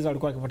nakipoteza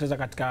walikuwa wakipoteza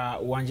katika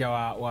uwanja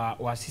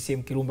wa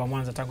CCM Kirumba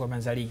Mwanza tangu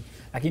wameanza ligi.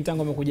 Lakini tangu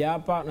wamekuja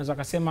hapa naweza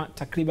kusema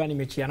takriban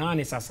mechi ya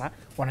 8 sasa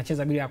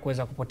wanacheza bila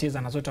kuweza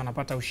kupoteza, na zote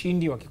wanapata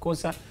ushindi,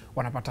 wakikosa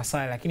wanapata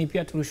sare. Lakini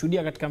pia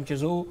tulishuhudia katika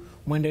mchezo huu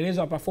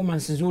muendelezo wa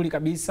performance nzuri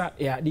kabisa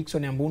ya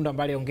Dickson Ambunda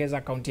ambaye aliongeza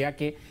akaunti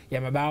yake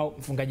ya mabao,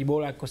 mfungaji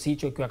bora kikosi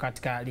hicho ikiwa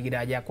katika Ligi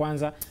Daraja la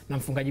Kwanza na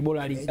mfungaji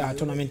bora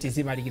tournament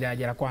nzima Ligi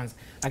Daraja la Kwanza.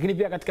 Lakini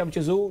pia katika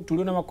mchezo huu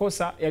tuliona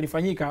makosa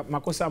yalifanyika,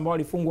 makosa ambayo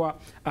walifungwa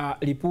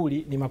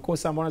Lipuli ni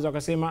makosa ambayo unaweza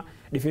kusema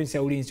defense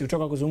ya ulinzi.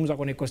 Kutoka kuzungumza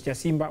kwenye kosti ya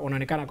Simba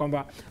wanaonekana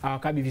kwamba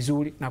hawakabi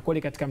vizuri, na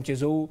kweli katika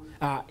mchezo huu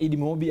Idi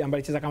Mobi ambaye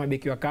alicheza kama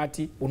beki wa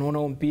kati, unaona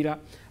huo mpira,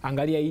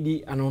 angalia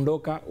Idi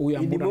anaondoka, huyu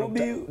Ambunda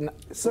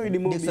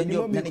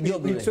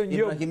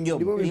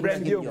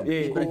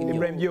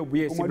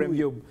Ibrahim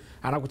Job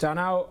anakutana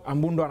nao,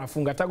 Ambundo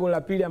anafunga tago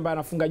la pili ambaye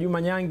anafunga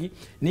Juma Nyangi.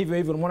 Ni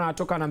hivyo unaona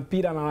anatoka na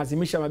mpira,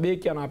 analazimisha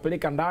mabeki,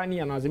 anawapeleka ndani,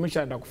 analazimisha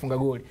aenda kufunga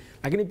goli.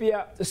 Lakini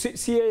pia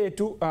si yeye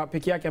tu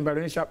peke yake ambaye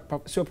alionyesha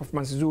sio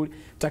performance nzuri,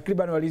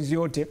 takriban walinzi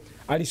wote.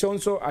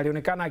 Alisonso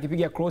alionekana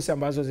akipiga cross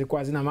ambazo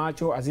zilikuwa hazina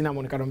macho, hazina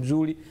muonekano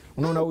mzuri.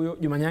 Unaona huyo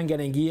Juma Nyangi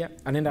anaingia,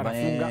 anaenda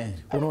anafunga.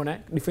 Unaona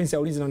defense ya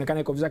ulinzi inaonekana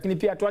iko vizuri. Lakini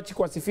pia tuachi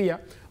kuwasifia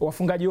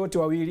wafungaji wote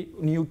wawili,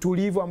 ni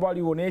utulivu ambao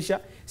aliuonesha,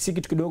 si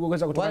kitu kidogo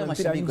kuweza kutoka na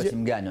mpira nje.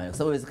 Timu gani wale? Kwa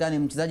sababu inawezekana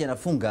mchezaji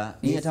anafunga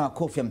ni hata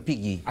makofi ya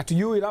mpigi.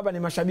 Hatujui labda ni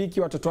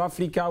mashabiki watoto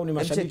Afrika au ni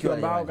mashabiki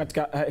ambao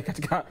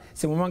katika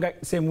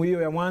sehemu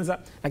hiyo ya Mwanza.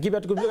 Lakini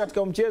pia tukipiga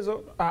katika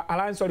mchezo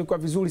Alliance walikuwa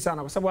vizuri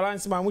sana, kwa sababu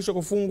Alliance mara mwisho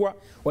kufungwa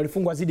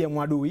walifungwa zidi ya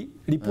Mwadui.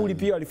 Lipuli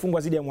pia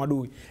walifungwa zidi ya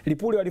Mwadui.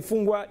 Lipuli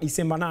walifungwa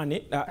Disemba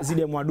 8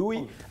 zidi ya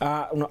Mwadui,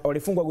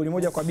 walifungwa goli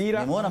 1-0.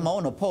 Nimeona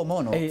maono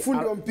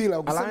fundi wa mpira,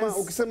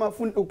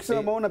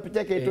 ukisema maono pekee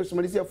yake haitoshi,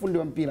 malizia fundi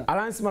wa mpira.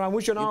 Alliance mara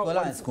mwisho nao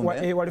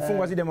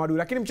walifungwa zidi ya Mwadui.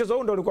 Lakini mchezo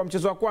huu ndio ulikuwa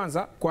mchezo wa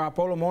kwanza kwa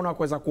Paulo Maona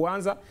kuweza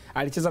kuanza.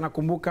 Alicheza,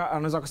 nakumbuka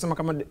anaweza kusema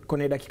kama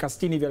kwenye dakika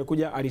 60 hivi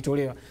alikuja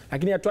alitolewa.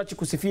 Lakini hatuachi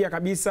kusifia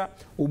kabisa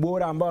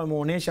ubora ambao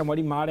ameonyesha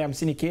mwalimu Mahara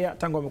 50K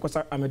tangu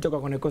ametoka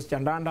kwenye kikosi cha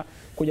Ndanda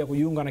kuja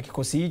kujiunga na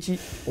kikosi hichi.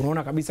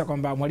 Unaona kabisa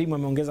kwamba mwalimu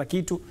ameongeza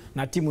kitu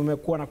na timu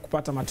imekuwa na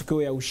kupata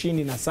matokeo ya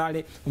ushindi na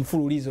sare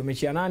mfululizo.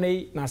 Mechi ya 8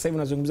 hii, na sasa hivi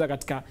nazungumza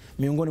katika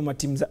miongoni mwa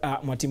timu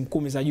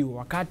 10 za juu.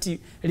 Wakati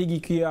ligi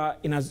ikiwa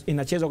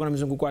inachezwa kwa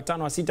mzunguko wa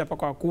 5 wa 6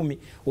 mpaka wa 10,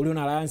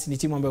 uliona Alliance ni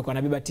timu ambayo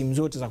inabeba timu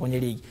zote za kwenye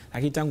ligi.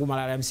 Lakini tangu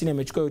mara ya 50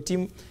 imechukua hiyo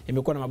timu,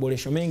 imekuwa na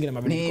maboresho mengi na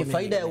mabadiliko mengi. Ni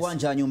faida ya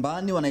uwanja wa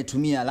nyumbani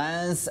wanaitumia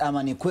Alliance,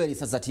 ama ni kweli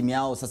sasa timu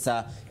yao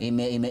sasa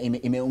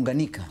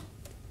imeunganika?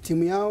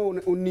 Timu yao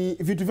ni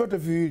vitu vyote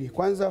viwili.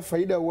 Kwanza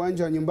faida ya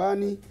uwanja wa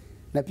nyumbani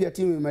na pia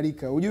timu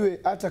imemarika. Ujue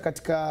hata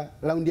katika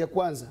raundi ya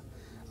kwanza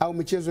au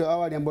michezo ya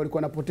awali ambayo walikuwa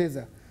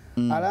wanapoteza,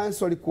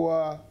 Alliance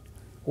walikuwa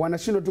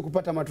wanashindwa tu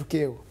kupata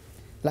matokeo.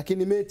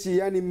 lakini mechi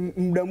yani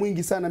muda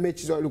mwingi sana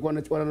mechi walikuwa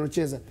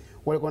wanacheza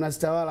walikuwa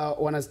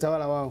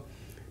wanastawala wao.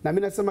 Na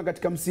mimi nasema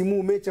katika msimu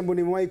huu mechi ambayo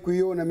nimewahi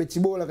kuiona mechi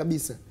bora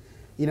kabisa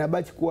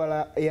inabaki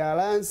kuwa ya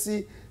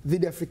Alliance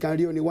dhidi ya African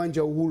Lyon,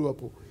 uwanja wa Uhuru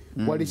hapo.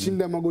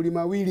 Walishinda magoli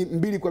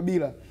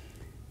 2-2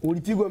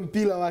 ulipigwa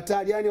mpira wa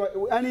hatari,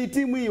 yani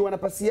timu hii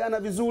wanapasiana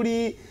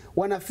vizuri,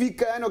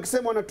 wanafika, yani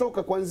wakisema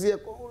wanatoka kuanzia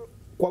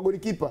kwa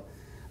golikipa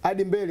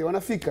hadi mbele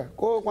wanafika.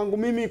 Kwa hiyo kwangu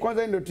mimi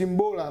kwanza ndio timu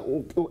bora,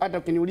 hata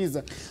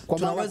ukiniuliza kwa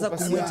tunaweza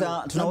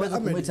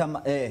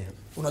kumuita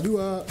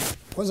unajua,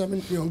 kwanza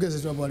mimi niongeze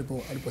tu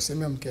hapo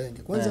aliposemea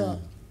Mkeyenge. Kwanza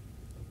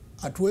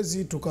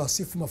hatuwezi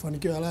tukasifu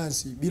mafanikio ya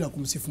Alliance bila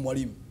kumsifu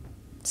mwalimu.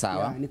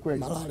 Sawa. Ni kweli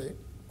Malale,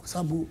 kwa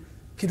sababu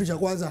kitu cha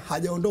kwanza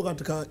hajaondoka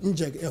katika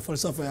nje ya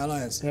falsafa ya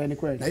Alliance. Ni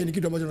kweli. Na hii ni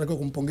kitu ambacho tunatakiwa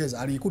kumpongeza.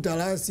 Alikuta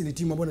Alliance ni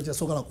timu ambayo inacheza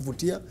soka la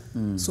kuvutia,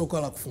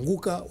 soka la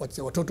kufunguka,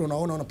 watoto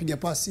unaona wanapiga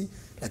pasi,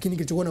 lakini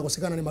kilichokuwa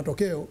kinakosekana ni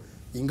matokeo,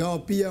 ingawa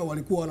pia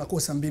walikuwa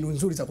wanakosa mbinu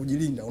nzuri za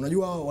kujilinda.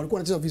 Unajua walikuwa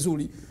wanacheza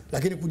vizuri,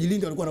 lakini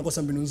kujilinda walikuwa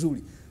wanakosa mbinu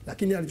nzuri.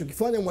 Lakini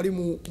alichokifanya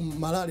mwalimu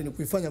Malale ni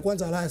kuifanya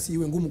kwanza Alliance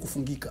iwe ngumu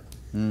kufungika.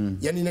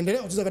 Yaani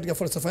inaendelea kucheza katika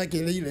falsafa yake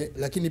ile ile,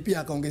 lakini pia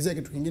akaongezea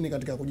kitu kingine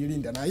katika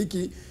kujilinda. Na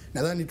hiki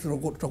nadhani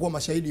tutakuwa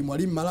mashahidi,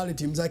 mwalimu Malale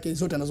timu zake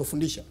zote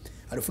anazofundisha.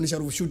 Alifundisha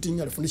roof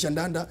shooting, alifundisha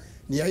ndanda,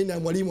 ni aina ya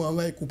mwalimu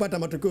ambaye kupata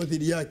matokeo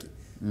dhidi yake.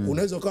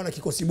 Unaweza ukawa na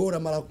kikosi bora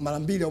mara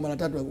 2 au mara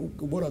 3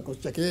 bora kikosi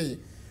chake yeye,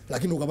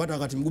 lakini ukapata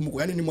wakati mgumu.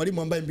 Yaani ni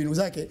mwalimu ambaye mbinu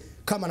zake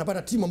kama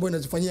anapata timu ambayo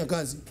inazifanyia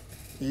kazi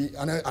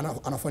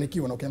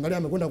anafanikiwa. Na ukiangalia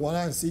amekwenda kwa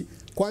Alliance,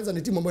 kwanza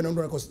ni timu ambayo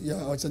inaundwa na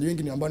wachezaji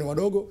wengi ni ambao ni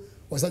wadogo,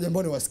 wachezaji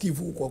ambao ni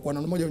wasikivu kwa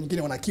namna moja au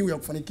nyingine, wana kiu ya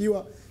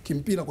kufanikiwa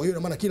kimpira. Kwa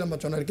hiyo maana kila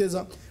ambacho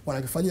anaelekeza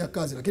wanakifanyia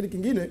kazi. Lakini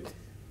kingine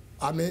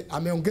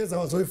ameongeza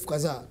wazoefu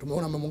kadhaa.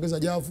 Tumeona amemongeza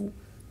Javu,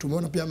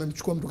 tumeona pia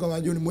amemchukua mtu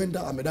kama John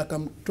Mwenda, amedaka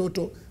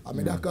mtoto,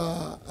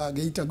 amedaka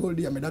Geita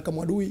Gold, amedaka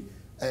Mwadui,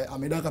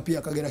 amedaka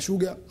pia Kagera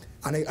Sugar,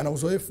 ana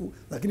uzoefu.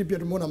 Lakini pia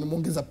tumeona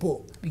amemongeza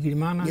Po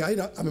Bigirimana, ni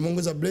aina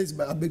amemongeza Blaze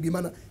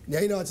Bigirimana, ni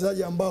aina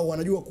wachezaji ambao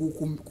wanajua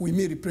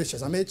kuhimili pressure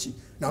za mechi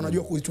na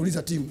wanajua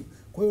kuituliza timu.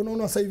 Kwa hiyo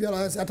unaona sasa hivi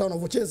hata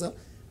wanavyocheza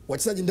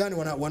wachezaji ndani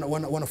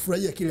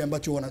wanafurahia kile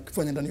ambacho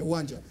wanakifanya ndani ya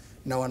uwanja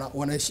na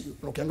wanaishi.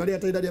 Ukiangalia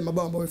hata idadi ya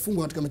mabao ambayo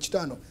wamefungwa katika mechi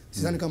 5,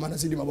 sidhani kama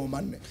anazidi mabao 4.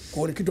 Kwa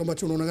hiyo ni kitu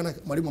ambacho unaonekana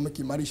mwalimu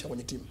amekimarisha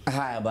kwenye timu.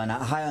 Haya bwana,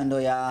 hayo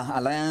ndo ya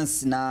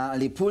Alliance na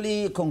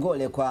Lipuli.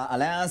 Kongole kwa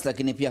Alliance,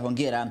 lakini pia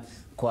hongera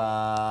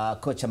kwa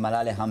kocha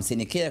Malale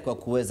 50K kwa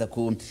kuweza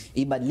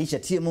kuibadilisha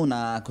timu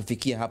na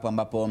kufikia hapo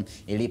ambapo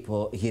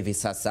ilipo hivi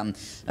sasa.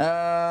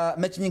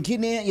 Mechi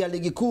nyingine ya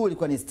ligi kuu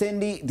ilikuwa ni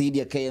Stendi dhidi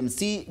ya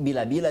KMC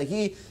bila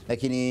hii,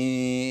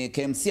 lakini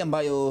KMC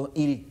ambayo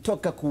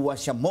ilitoka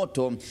kuwasha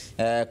moto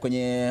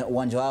kwenye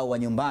uwanja wao wa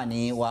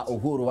nyumbani wa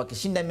Uhuru,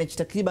 wakishinda mechi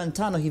takriban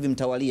 5 hivi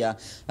mtawalia.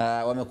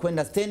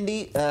 Wamekwenda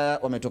Stendi,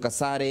 wametoka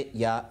sare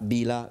ya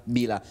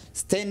bila.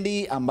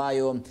 Stendi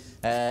ambayo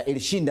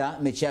ilishinda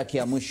mechi yake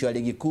ya mwisho ya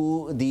ligi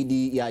kuu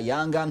dhidi ya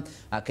Yanga,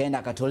 akaenda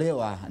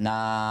akatolewa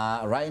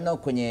na Rhino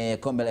kwenye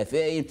kombe la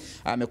FA.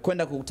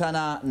 Amekwenda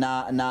kukutana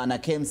na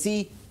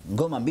KMC,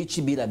 ngoma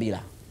mbichi bila.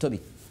 Tobi,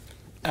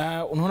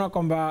 unaona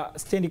kwamba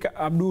Stendi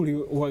Abduli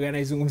huaga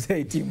anaizungumzia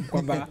hii timu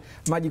kwamba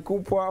maji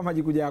kupwa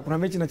maji kuja. Kuna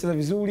mechi inacheza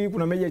vizuri,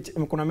 kuna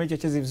mechi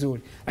inacheza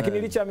vizuri.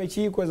 Lakini licha ya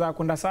mechi hii kuweza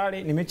kwenda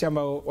sare, ni mechi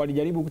ambayo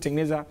walijaribu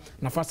kutengeneza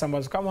nafasi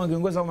ambazo kama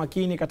wangeongeza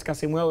umakini katika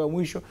sehemu yao ya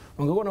mwisho,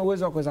 wangekuwa na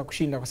uwezo wa kuweza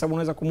kushinda, kwa sababu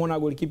unaweza kumuona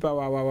golikipa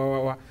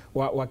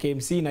wa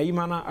KMC na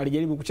Imana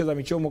alijaribu kucheza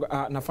michomo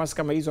nafasi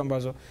kama hizo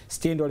ambazo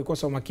Stendi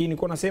walikosa umakini.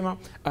 Kwa nasema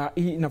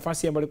hii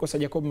nafasi ambayo alikosa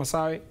Jacob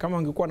Masawe, kama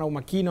wangekuwa na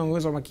umakini,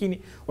 wangeweza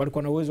umakini,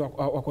 walikuwa na uwezo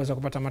wa kuweza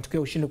kupata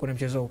matokeo ushindi kwenye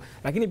mchezo huu.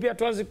 Lakini pia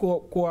tuanze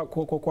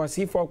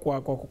kuwasifu au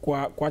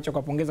kuacha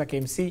kuwapongeza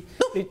KMC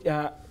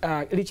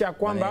licha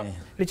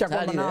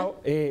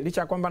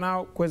ya kwamba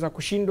nao kuweza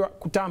kushindwa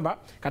kutamba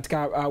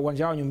katika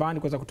uwanja wao nyumbani,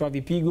 kuweza kutoa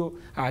vipigo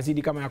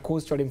zidi kama ya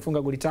Coast,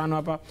 walimfunga goli 5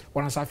 hapa,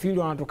 wanasafiri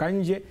wanatoka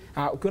nje.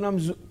 Ukiona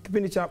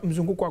kipindi cha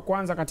mzunguko wa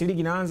kwanza kati ligi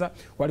inaanza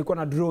walikuwa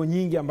na draw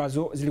nyingi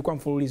ambazo zilikuwa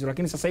mfululizo,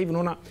 lakini sasa hivi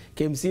unaona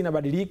KMC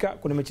inabadilika,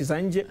 kuna mechi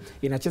za nje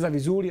inacheza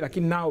vizuri,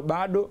 lakini nao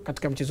bado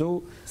katika mchezo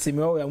huu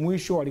sehemu yao ya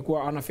mwisho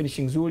walikuwa ana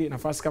finishing nzuri.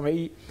 Nafasi kama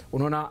hii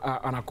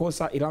unaona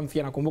anakosa Ilamfi,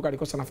 anakumbuka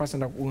alikosa nafasi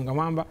ndio kuunga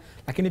mamba.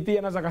 Lakini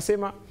pia naweza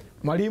kusema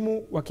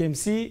mwalimu wa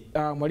KMC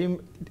mwalimu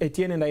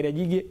Etienne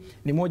Ndairajige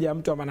ni moja ya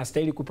mtu ambaye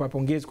anastahili kupewa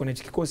pongezi kwenye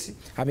kikosi.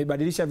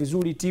 Amebadilisha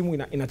vizuri timu,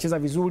 inacheza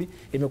vizuri,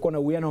 imekuwa na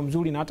uwiano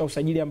mzuri, na hata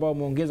usajili ambao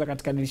wameongeza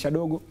katika dirisha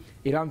dogo,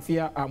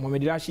 Ilamfi,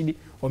 Mohamed Rashid,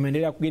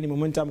 wameendelea kugeni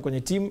momentum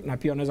kwenye timu na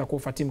pia wanaweza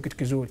kuofa timu kitu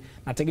kizuri.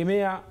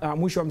 Nategemea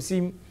mwisho wa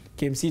msimu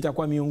KMC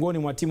itakuwa miongoni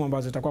mwa timu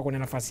ambazo zitakuwa kwenye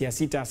nafasi ya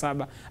 6,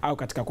 7 au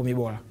katika 10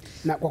 bora.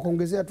 Na kwa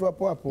kuongezea tu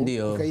hapo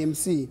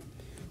KMC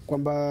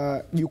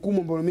kwamba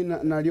jukumu ambalo mimi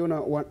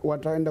naliona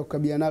wataenda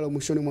kukabiliana nalo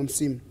mwishoni mwa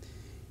msimu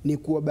ni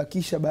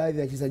kuwabakisha baadhi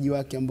ya wachezaji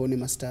wake ambao ni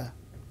mastaa.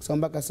 Kwa sababu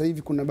mpaka sasa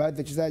hivi kuna baadhi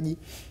ya wachezaji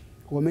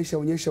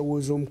wameshaonyesha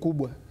uwezo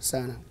mkubwa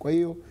sana. Kwa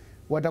hiyo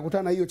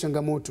watakutana hiyo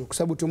changamoto, kwa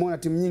sababu tumeona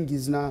timu nyingi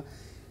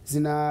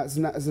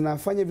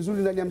zinafanya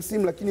vizuri ndani ya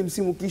msimu, lakini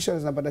msimu kisha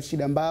zinapata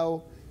shida.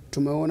 Mbao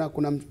Tumeona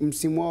kuna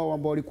msimu wao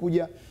ambao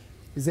walikuja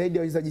zaidi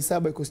ya wachezaji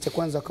 7 kikosi cha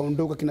kwanza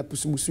wakaondoka, kina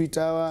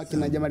Pusubuswita hawa,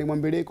 kina Jamali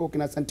Mwambeleko,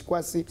 kina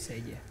Santikwasi,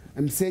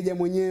 Mseja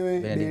mwenyewe,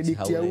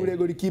 Benedict ya ule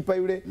golikipa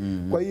yule.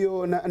 Kwa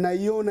hiyo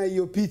naiona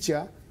hiyo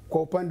picha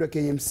kwa upande wa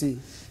KMC.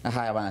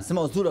 Haya bwana,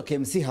 sema uzuri wa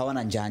KMC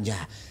hawana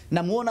njanja.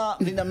 Namuona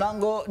mlinda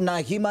mlango na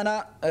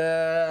Himana,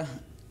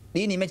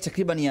 hii ni mechi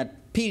takriban ya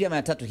pili ama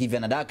ya tatu hivi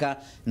anadaka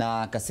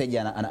na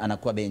Kaseja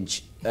anakuwa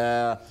bench.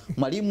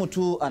 Mwalimu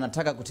tu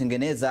anataka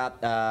kutengeneza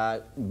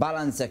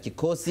balance ya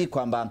kikosi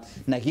kwamba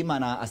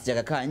Nahimana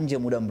asijakakaa nje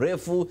muda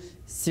mrefu,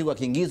 siku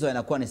akiingizwa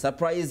inakuwa ni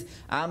surprise,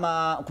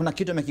 ama kuna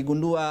kitu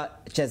amekigundua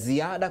cha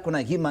ziada kuna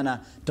Nahimana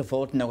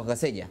tofauti na kwa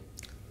Kaseja.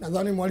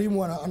 Nadhani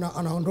mwalimu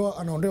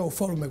anaondoa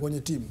ufalme kwenye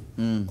timu.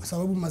 Kwa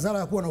sababu madhara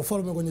ya kuwa na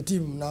ufalme kwenye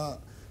timu na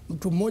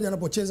mtu mmoja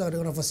anapocheza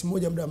katika nafasi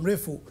moja muda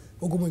mrefu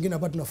huku mwingine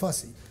apate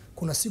nafasi,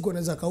 kuna siku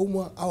anaweza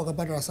kaumwa au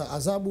akapata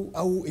adhabu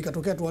au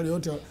ikatokea tu hali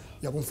yote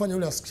ya kumfanya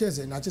yule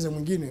asicheze na acheze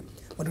mwingine,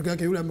 matokeo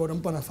yake yule ambaye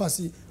unampa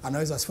nafasi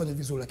anaweza asifanye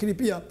vizuri. Lakini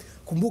pia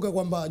kumbuka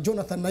kwamba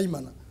Jonathan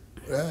Nahimana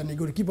ni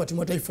golikipa timu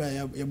ya taifa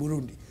ya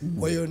Burundi.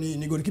 Kwa hiyo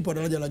ni golikipa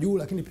daraja la juu,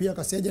 lakini pia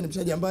Kaseja ni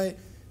mchezaji ambaye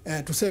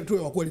tuseme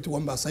tu wa kweli tu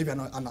kwamba sasa hivi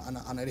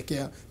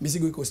anaelekea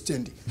mizigo iko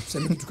stendi.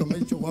 Tuseme kitu kama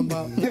hicho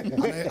kwamba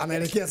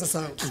anaelekea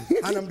sasa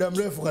ana muda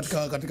mrefu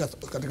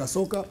katika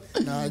soka,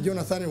 na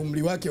Jonathan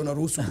umri wake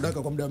unaruhusu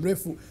kudaka kwa muda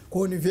mrefu. Kwa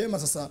hiyo ni vyema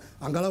sasa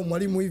angalau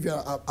mwalimu hivi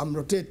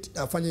amrotate,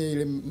 afanye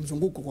ile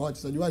mzunguko kwa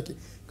wachezaji wake.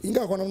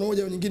 Ingawa kwa namna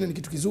moja au nyingine ni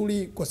kitu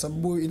kizuri kwa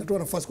sababu inatoa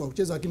nafasi kwa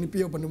kucheza, lakini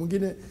pia upande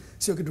mwingine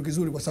sio kitu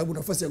kizuri kwa sababu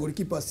nafasi ya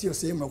golikipa sio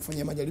sehemu ya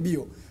kufanyia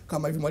majaribio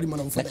kama hivi mwalimu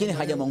anavyofanya.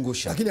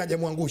 Lakini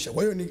hajamwangusha.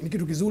 Kwa hiyo ni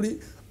kitu kizuri.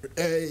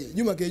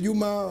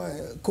 Juma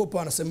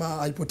Kopa anasema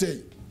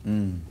haipotei.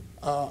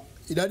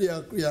 Idadi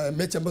ya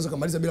mechi ambazo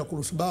kamaliza bila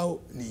kuruhusu bao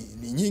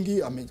ni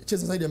nyingi.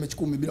 Amecheza zaidi ya mechi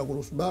 10 bila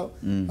kuruhusu bao.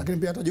 Lakini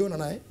pia hata Jona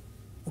naye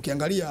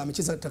ukiangalia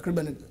amecheza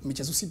takriban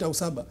michezo 6 au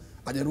 7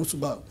 hajaruhusu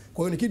bao.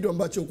 Kwa hiyo ni kitu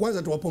ambacho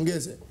kwanza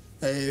tuwapongeze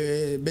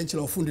benchi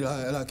la ufundi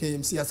la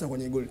KMC hasa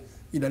kwenye goli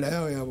idara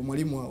yao ya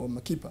mwalimu wa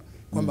makipa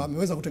kwamba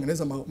ameweza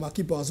kutengeneza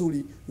makipa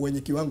wazuri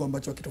wenye kiwango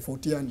ambacho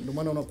hakitofautiani. Ndio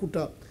maana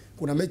unakuta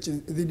kuna mechi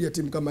dhidi ya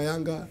timu kama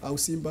Yanga au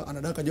Simba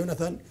anadaka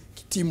Jonathan,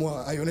 timu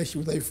haionyeshi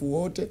udhaifu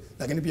wote,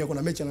 lakini pia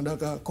kuna mechi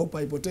anadaka Kopa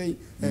haipotei,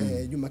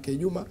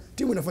 Juma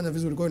timu inafanya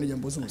vizuri. Kwa hiyo ni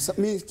jambo zuri.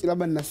 Mimi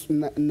labda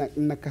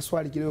na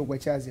kaswali kidogo kwa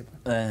Chazi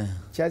hapa.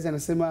 Chazi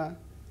anasema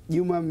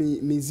Juma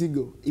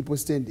mizigo ipo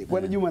stendi.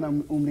 Kwani Juma na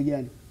umri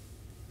gani?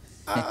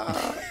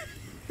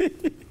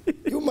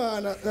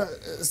 Juma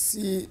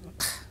si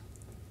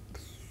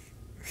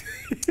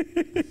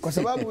kwa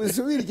sababu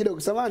subiri kidogo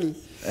samani,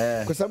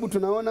 kwa sababu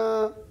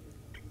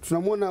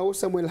tunamuona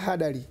Samuel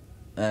Hadali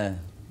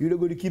yule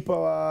golikipa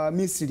wa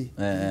Misri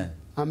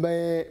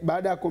ambaye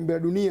baada ya kombe la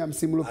dunia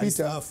msimu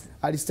uliopita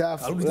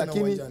alistaafu,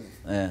 lakini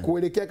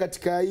kuelekea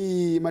katika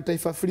hii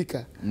mataifa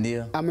Afrika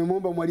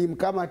amemwomba mwalimu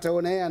kama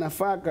ataona yeye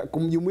anafaa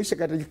kumjumuisha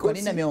katika kikosi. Kwa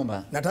nini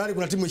ameomba? Na tayari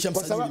kuna timu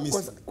ishamsajili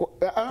Misri.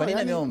 Kwa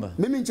nini ameomba?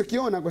 Mimi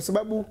nilichokiona kwa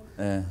sababu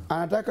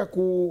anataka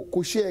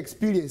kushare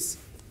experience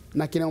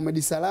na kina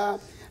Ahmed Ally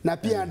na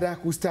pia anataka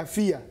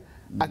kustafia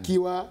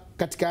akiwa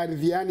katika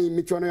ardhi, yani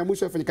michuano ya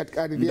mwisho afanye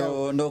katika ardhi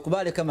yao. Ndio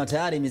kubali kama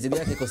tayari mizigo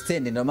yake iko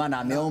stendi, ndio maana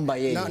ameomba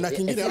yeye. Na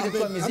kingine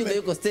kwa mizigo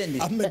yuko stendi,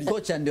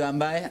 kocha ndio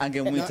ambaye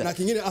angemuita. Na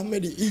kingine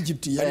Ahmed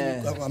Egypt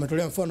yani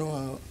ametolea mfano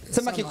wa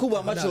sema kikubwa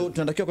ambacho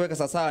tunatakiwa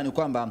kuweka sawa ni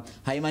kwamba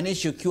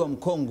haimaanishi ukiwa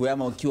mkongwe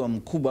ama ukiwa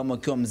mkubwa ama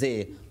ukiwa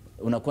mzee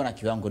unakuwa na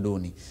kiwango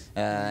duni.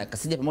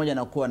 Kaseja pamoja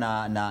na kuwa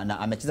na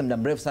amecheza muda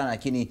mrefu sana,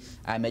 lakini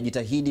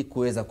amejitahidi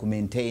kuweza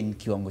kumaintain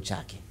kiwango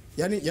chake.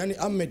 Yani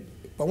Ahmed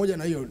pamoja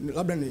na hiyo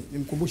labda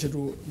nimkumbushe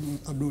tu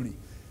Abduli,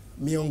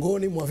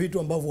 miongoni mwa vitu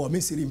ambavyo wa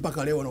Misri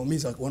mpaka leo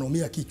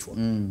wanaumia kichwa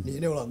ni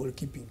eneo la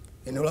goalkeeping,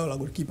 eneo lao la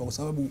goalkeeper, kwa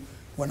sababu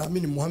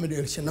wanaamini Mohamed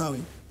El Shenawi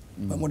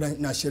pamoja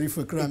na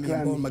Sherifu Ekrami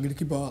ambao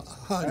magolikipa wa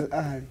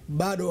Ahly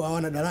bado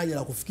hawana daraja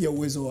la kufikia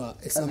uwezo wa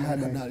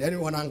Ahmed Ally. Yani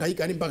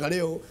wanahangaika, yani mpaka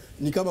leo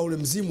ni kama ule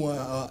mzimu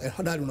wa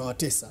Ally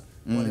unawatesa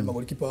wale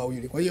magolikipa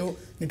wawili. Kwa hiyo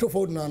ni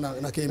tofauti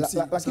na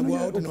KMC kwa sababu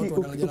wao wote ni watu wa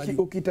daraja la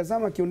juu.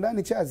 Ukitazama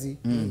kiundani Chazi,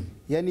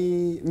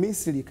 yani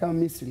Misri kama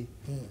Misri,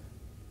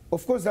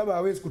 of course labda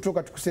hawezi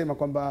kutoka tukusema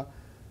kwamba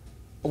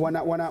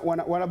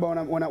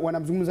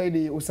wanamzungumza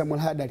zaidi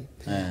Samuel Hadali,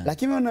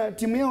 lakini wana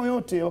timu yao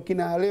yote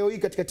wakina leo hii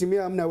katika timu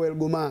yao hamna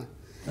Welgoma,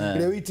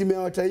 leo hii timu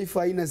yao taifa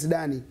haina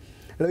Zidane,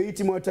 leo hii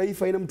timu ya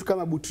taifa haina mtu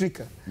kama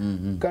Butrika,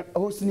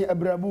 Hosni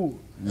Abrabu.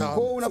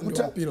 Kwa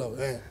unakuta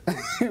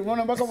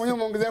unaona mpaka mwenyewe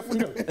umeongezea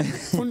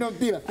fundo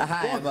mpira.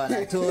 Haya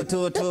bwana,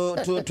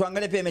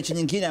 tuangalie pia mechi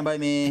nyingine ambayo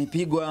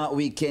imepigwa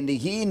weekend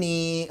hii.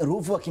 Ni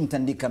Ruvu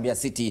akimtandika Mbeya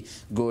City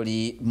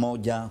goli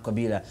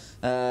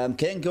 1-0.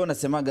 Mkeyenge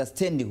unasemaga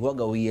stendi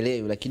huaga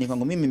uielewi, lakini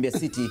kwangu mimi Mbeya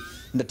City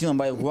ndio timu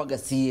ambayo huaga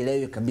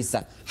sielewi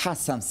kabisa,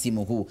 hasa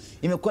msimu huu.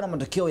 Imekuwa na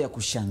matokeo ya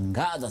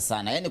kushangaza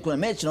sana. Yaani kuna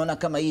mechi naona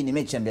kama hii ni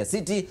mechi ya Mbeya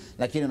City,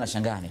 lakini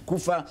unashangaa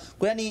kufa.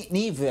 Kwa yani ni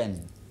hivyo yani.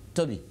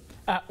 Tobi,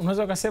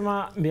 unaweza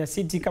kusema Mbeya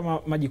City kama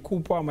maji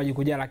kupwa maji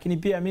kujaa, lakini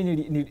pia mimi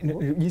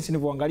jinsi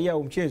nilivyoangalia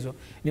huu mchezo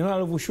niona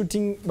live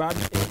shooting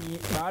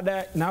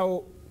baada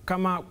nao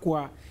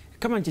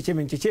kama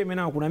nchecheme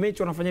nao kuna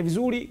mechi wanafanya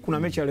vizuri, kuna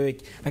mechi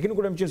aleweki. Lakini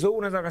kuna mchezo huu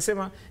unaweza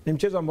kusema ni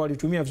mchezo ambao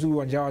walitumia vizuri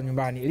uwanja wao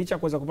nyumbani. Licha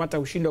kuweza kupata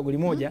ushindi wa goli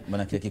moja.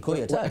 Bwana kile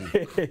kikoi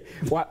hatari.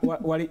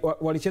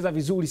 Walicheza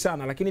vizuri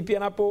sana, lakini pia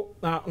napo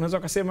unaweza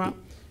kusema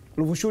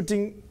Ruvu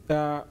Shooting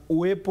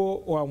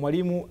uwepo wa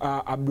mwalimu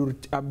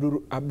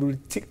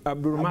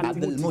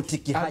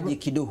Abdulmutiki Haji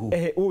Kiduhu.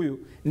 Huyu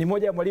ni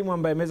moja ya mwalimu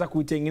ambaye ameweza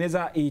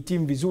kuitengeneza hii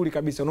timu vizuri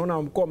kabisa.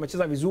 Unaona mkoa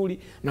wamecheza vizuri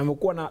na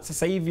wamekuwa na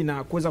sasa hivi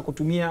na kuweza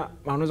kutumia,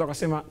 unaweza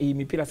kusema hii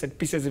mipira set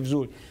pieces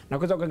vizuri. Na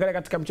kuweza kuangalia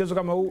katika mchezo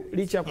kama huu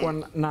licha kwa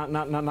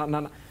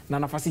na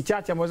nafasi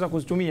chache ameweza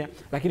kuzitumia,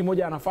 lakini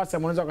moja ya nafasi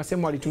ambayo unaweza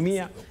kusema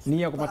walitumia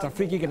ni ya kupata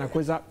free kick na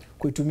kuweza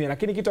kuitumia.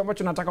 Lakini kitu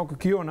ambacho nataka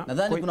kukiona,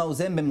 nadhani kuna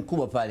uzembe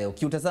mkubwa pale.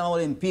 Ukiutazama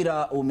ule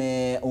mpira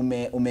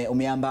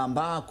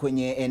umeambamba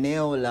kwenye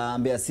eneo la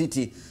Mbeya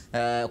City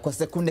kwa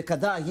sekunde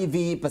kadhaa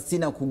hivi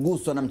pasina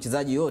kuguswa na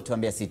mchezaji yote wa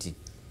Mbeya City.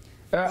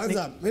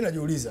 Kwanza mimi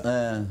najiuliza,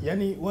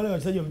 yani wale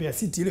wachezaji wa Mbeya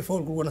City ile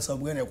foul kulikuwa na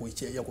sababu gani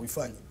ya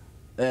kuifanya?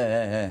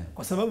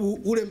 Kwa sababu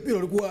ule mpira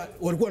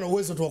walikuwa na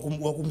uwezo tu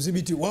wa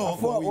kumdhibiti wao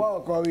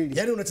kwa wawili.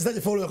 Yaani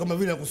unachezaje foul kama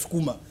vile ya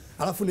kusukuma.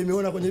 Alafu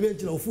nimeona kwenye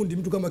benchi la ufundi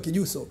mtu kama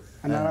Kijuso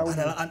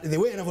the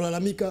way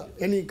anavyolalamika,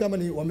 yani kama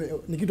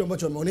ni kitu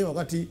ambacho wameonewa,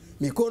 wakati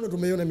mikono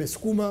tumeiona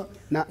imesukuma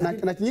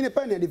na kingine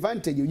pale ni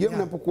advantage. Unajua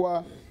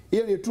mnapokuwa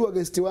ile ni 2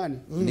 against 1.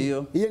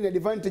 Ndio. Ile ni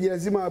advantage,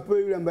 lazima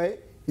apewe yule ambaye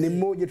ni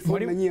mmoja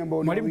tofauti na nyinyi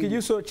ambao mwalimu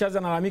Kijuso Chaza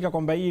analalamika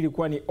kwamba hii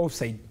ilikuwa ni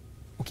offside.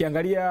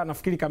 Ukiangalia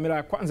nafikiri kamera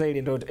ya kwanza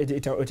ile ndio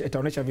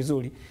itaonyesha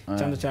vizuri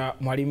chanzo cha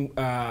mwalimu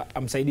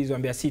msaidizi wa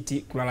Mbeya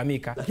City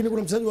kulalamika. Lakini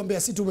kuna mchezaji wa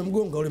Mbeya City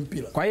umemgonga ule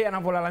mpira. Kwa hiyo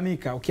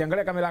anapolalamika,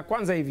 ukiangalia kamera ya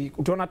kwanza hivi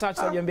utaona touch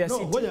ya Mbeya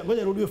City.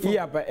 Ngoja rudie faulu. Hii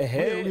hapa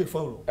rudie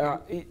faulu.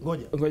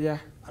 Ngoja.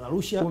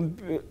 Anarusha.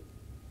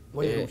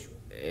 Ngoja rusha.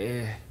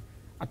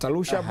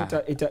 Atarusha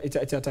hapo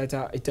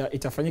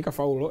itafanyika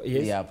faulo.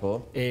 Yes.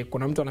 Hapo.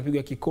 Kuna mtu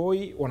anapiga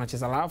kikoi,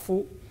 wanacheza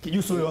lafu.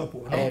 Kijuso wewe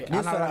hapo.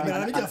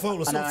 Analalamika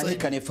faulo, sio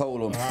offside. Ni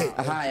faulo.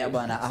 Haya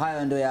bwana,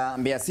 hayo ndio ya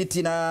Mbeya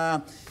City.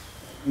 Na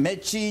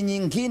mechi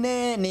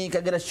nyingine ni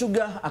Kagera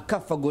Sugar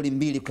akafa goli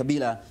 2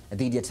 kabila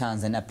dhidi ya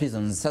Tanzania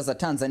Prisons. Sasa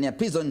Tanzania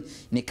Prison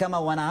ni kama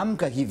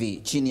wanaamka hivi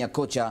chini ya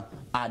kocha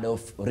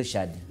Adolf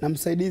Richard. Na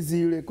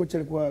msaidizi yule kocha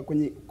alikuwa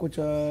kwenye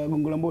kocha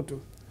Gongo la Mboto.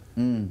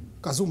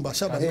 Kazumba,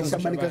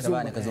 Shabani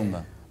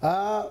Kazumba.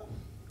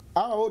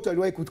 Hao wote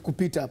waliwahi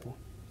kupita hapo.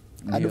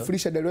 Adolf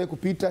Richard aliwahi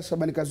kupita,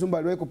 Shabani Kazumba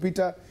aliwahi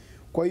kupita.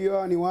 Kwa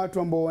hiyo ni watu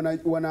ambao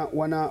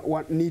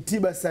ni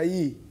tiba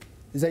sahihi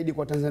zaidi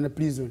kwa Tanzania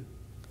Prison.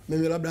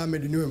 Mimi labda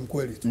Ahmed niwe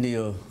mkweli tu.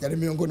 Ndio. Yaani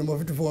miongoni mwa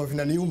vitu vya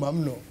vinaniuma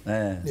mno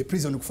ni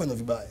Prison kufanya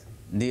vibaya.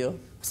 Ndio.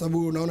 Kwa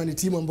sababu unaona ni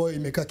timu ambayo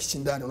imekaa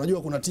kishindani.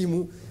 Unajua kuna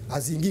timu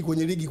haziingii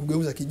kwenye ligi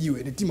kugeuza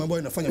kijiwe. Ni timu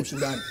ambayo inafanya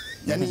ushindani.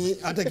 Yaani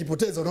hata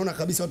ikipoteza unaona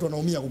kabisa watu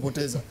wanaumia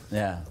kupoteza.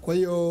 Kwa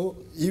hiyo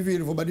hivi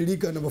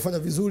ilivyobadilika, inavyofanya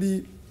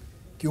vizuri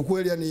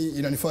kiukweli, yani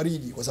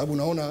inanifariji kwa sababu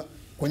unaona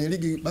kwenye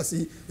ligi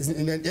basi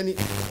yani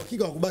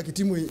hakika kubaki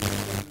timu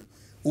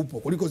upo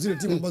kuliko zile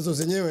timu ambazo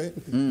zenyewe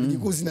ligi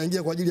kuu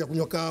zinaingia kwa ajili ya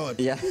kunywa kahawa.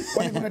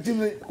 Kwani kuna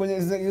timu kwenye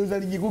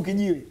ligi kuu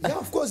kijiwe?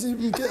 Of course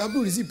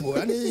Abdul zipo.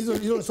 Yaani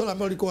hizo swala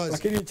ambalo liko wazi.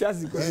 Lakini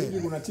chazi kwa ligi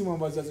kuna timu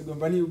ambazo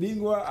hazigombani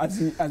ubingwa,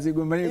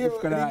 hazigombani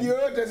kufika na ligi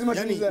yote lazima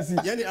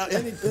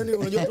yani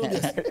unajua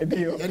Thobias.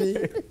 Yaani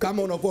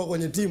kama unakuwa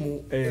kwenye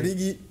timu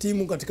ligi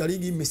katika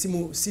ligi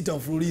misimu 6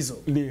 mfululizo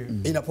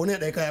inaponea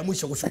dakika ya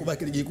mwisho kuchukua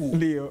ligi kuu.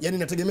 Yaani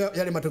inategemea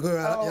yale matokeo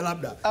ya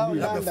labda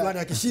fulani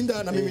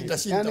akishinda na mimi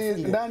nitashinda.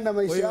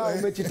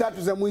 Yaani mechi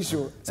 3 za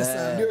mwisho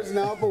sasa ndio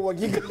zinawapa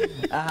uhakika.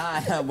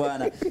 Haya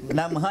bwana.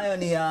 Na hayo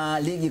ni ya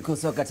ligi kuu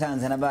soka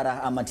Tanzania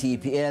bara ama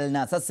TPL.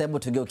 Na sasa hebu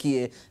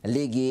tugeukie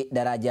ligi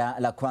daraja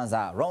la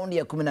kwanza. Round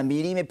ya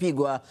 12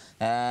 imepigwa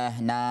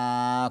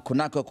na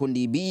kunako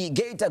kundi B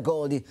Geita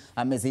Gold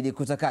amezidi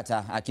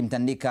kutakata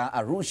akimtandika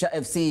Arusha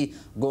FC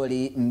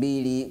goli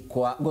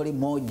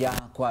 1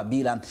 kwa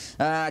bila.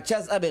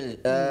 Charles Abel,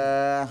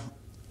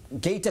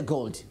 Geita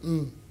Gold.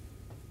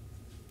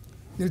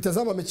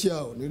 Nilitazama mechi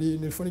yao,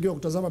 nilifanikiwa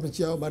kutazama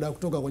mechi yao baada ya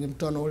kutoka kwenye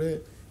mkutano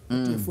ule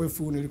TFF.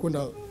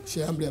 Nilikwenda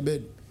Sheikh Ahmed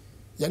Ally.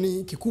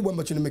 Yaani kikubwa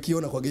ambacho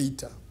nimekiona kwa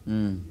Geita,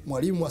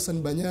 mwalimu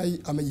Hassan Banyai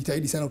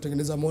amejitahidi sana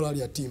kutengeneza morali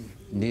ya timu.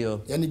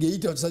 Ndio. Yaani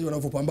Geita wachezaji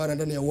wanavyopambana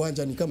ndani ya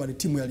uwanja ni kama ni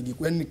timu ya ligi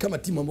kuu. Yaani kama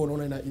timu ambayo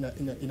unaona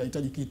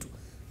inahitaji kitu.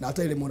 Na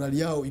hata ile morali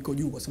yao iko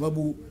juu kwa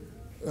sababu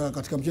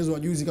katika mchezo wa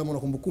juzi kama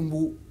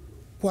unakumbukumbu,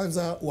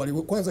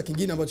 kwanza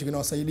kingine ambacho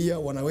kinawasaidia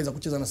wanaweza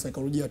kucheza na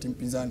saikolojia ya timu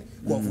pinzani,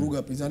 kwa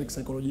vuruga pinzani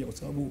kisaikolojia, kwa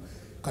sababu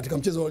katika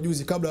mchezo wa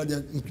juzi kabla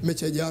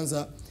mechi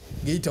haijaanza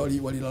Geita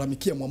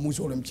walilalamikia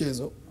muamuzi wa ule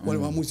mchezo, wale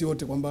waamuzi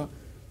wote kwamba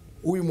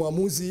huyu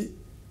muamuzi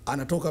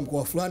anatoka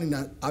mkoa fulani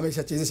na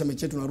ameshachezesha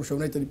mechi yetu na Arusha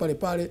United pale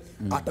pale,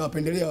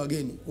 atawapendelea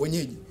wageni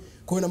wenyeji.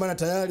 Kwa hiyo na maana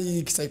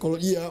tayari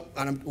kisaikolojia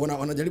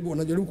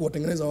wanajaribu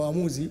kuwatengeneza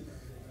waamuzi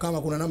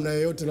kama kuna namna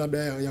yoyote labda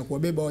ya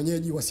kuwabeba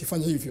wenyeji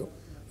wasifanye hivyo.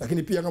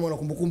 Lakini pia kama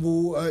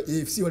unakumbukumbu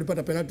AFC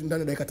walipata penalty ndani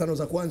ya dakika 5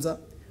 za kwanza,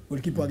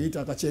 golikipa wa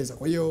Geita akacheza.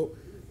 Kwa hiyo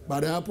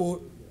baada ya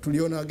hapo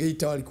tuliona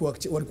Geita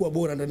walikuwa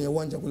bora ndani ya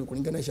uwanja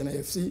kulinganisha na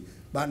AFC,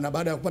 na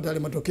baada ya kupata yale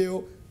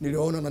matokeo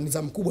niliona na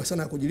nidhamu kubwa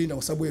sana ya kujilinda,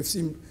 kwa sababu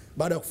FC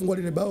baada ya kufungwa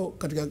lile bao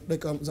katika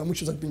dakika za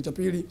mwisho za kipindi cha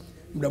pili,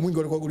 muda mwingi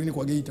walikuwa golini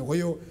kwa Geita. Kwa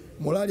hiyo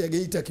morali ya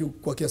Geita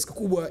kwa kiasi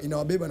kikubwa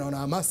inawabeba na wana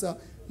hamasa,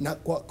 na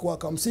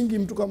kwa msingi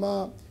mtu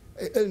kama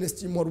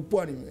Ernest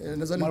Mwarupwani,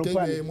 nadhani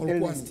Mkeyenge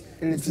Mwarupwani,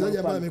 mchezaji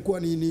ambaye amekuwa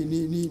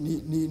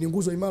ni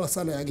nguzo imara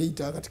sana ya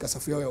Geita katika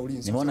safu yao ya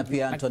ulinzi. Nimeona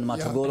pia Anthony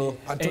Matogolo.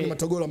 Anthony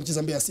Matogolo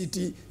amecheza Mbeya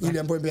City, ile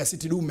ambayo Mbeya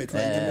City dume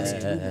tunaita Mbeya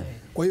City dume.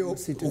 Kwa hiyo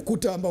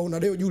ukuta ambao una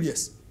Deo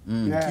Julius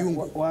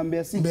kiungo wa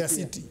Mbeya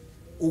City,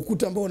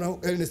 ukuta ambao una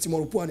Ernest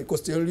Mwarupwani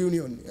Coastal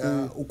Union,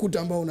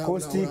 ukuta ambao una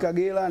Coastal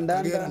Kagera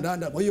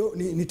Ndanda. Kwa hiyo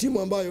ni timu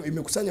ambayo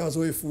imekusanya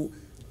wazoefu,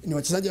 ni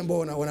wachezaji ambao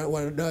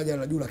wana daraja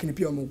la juu, lakini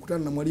pia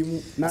wamekutana na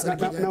mwalimu.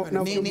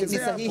 Ni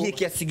sahihi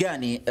kiasi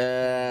gani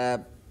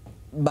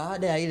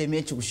baada ya ile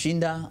mechi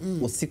kushinda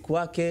usiku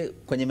wake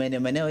kwenye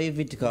maeneo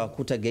hivi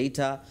tukawakuta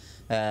Geita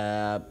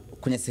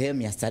kwenye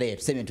sehemu ya starehe,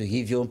 tuseme tu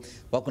hivyo,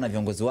 wako na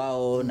viongozi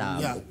wao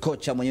na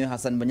kocha mwenyewe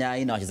Hassan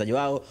Banyai na wachezaji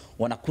wao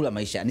wanakula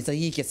maisha. Ni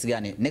sahihi kiasi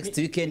gani? Next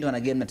weekend wana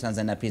game na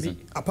Tanzania Prison.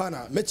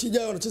 Hapana, mechi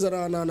ijayo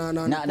wanacheza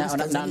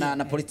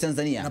na Police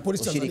Tanzania. Na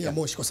Police Tanzania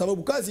Moshi, kwa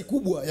sababu kazi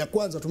kubwa ya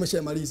kwanza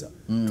tumeshamaliza.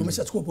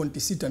 Tumeshachukua pointi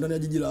 6 ndani ya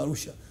jiji la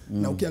Arusha.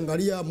 Na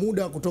ukiangalia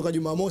muda kutoka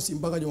Jumamosi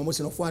mpaka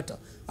Jumamosi inayofuata,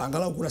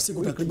 angalau kuna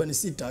siku takriban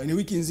 6, ni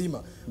wiki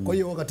nzima. Kwa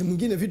hiyo wakati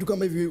mwingine vitu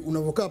kama hivi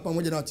unavokaa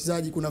pamoja na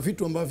wachezaji, kuna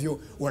vitu ambavyo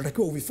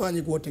unatakiwa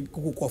uvifanye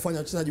kuwafanya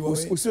wachezaji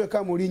wawe, usiwe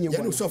kama Mourinho,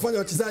 yani usiwafanye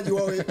wachezaji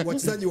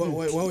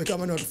wawe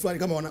kama ni watu fulani,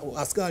 kama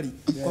askari,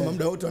 kwamba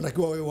muda wote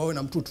wanatakiwa wawe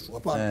na mtutu.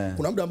 Hapana,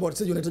 kuna muda ambao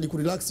wachezaji wanahitaji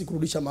kurelax,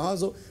 kurudisha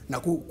mawazo na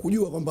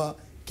kujua kwamba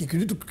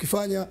kitu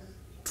tukifanya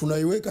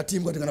tunaiweka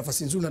timu katika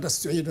nafasi nzuri, na hata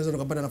sisi wenyewe tunaweza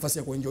tukapata nafasi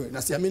ya kuenjoy.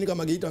 Na siamini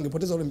kama Geita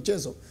wangepoteza ule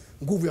mchezo,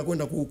 nguvu ya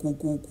kwenda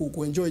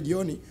kuenjoy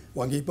jioni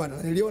wangeipata.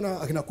 Na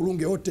niliona akina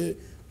Kulunge wote,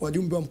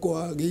 wajumbe wa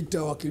mkoa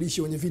Geita,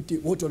 wakilishi, wenye viti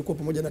wote walikuwa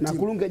pamoja na timu. Na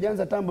Kulunge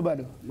hajaanza tambo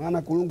bado,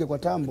 maana Kulunge kwa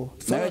tambo.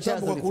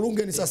 Tambo kwa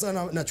Kulunge ni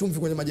sasa na chumvi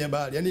kwenye maji ya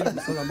bahari. Yani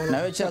na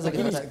wewe Charles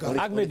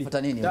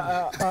alifuata nini?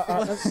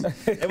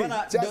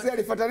 Bwana Charles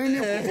alifuata nini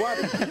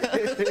wapi?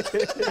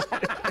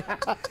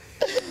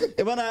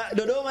 Bwana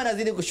Dodoma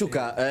inazidi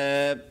kushuka.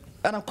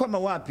 Anakwama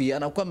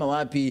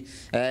wapi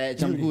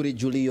Changuri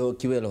Julio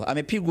Kiwelo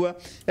amepigwa.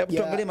 Hebu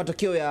tuangalie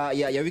matokeo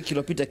ya wiki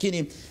iliyopita,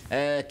 lakini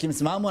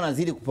kimsimamo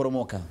anazidi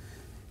kuporomoka.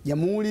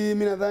 Jamhuri,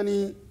 mimi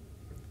nadhani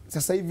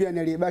sasa hivi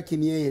aliyebaki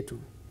ni yeye tu.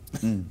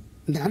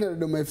 Ndani ya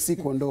Dodoma FC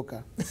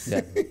kuondoka.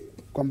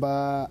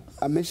 Kwamba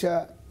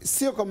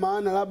sio kwa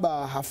maana labda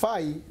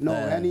hafai, no,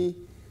 yani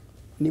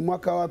ni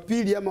mwaka wa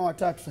pili ama wa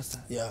tatu sasa.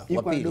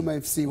 Yuko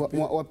Dodoma FC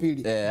wa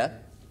pili.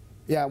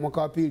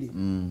 Mwaka wa pili.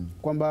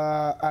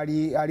 Kwamba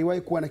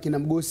aliwahi kuwa na kina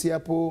Mgosi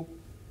hapo.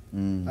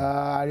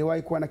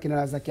 Aliwahi kuwa na kina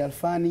Razaki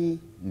Alfani.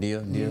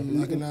 Ndio.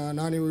 Akina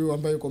nani huyu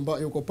ambaye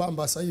yuko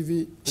Pamba sasa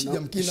hivi,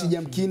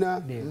 Shija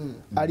Mkina.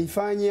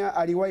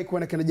 Aliwahi kuwa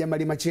na kina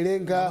Jamali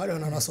Machelenga. Bado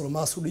ana Nasoro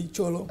Masudi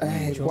Cholo.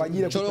 Kwa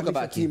ajili ya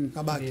kupandisha timu.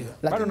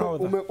 Lakini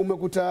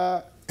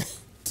umekuta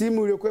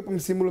timu iliyokuwepo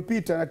msimu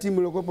uliopita na timu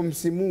iliyokuwepo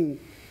msimu huu,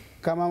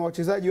 kama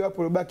wachezaji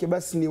wapo waliobaki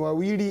basi ni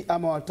 2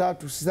 ama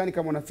 3, sidhani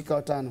kama wanafika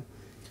 5.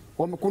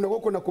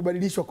 Kuna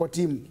kubadilishwa kwa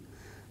timu.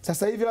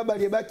 Sasa hivi labda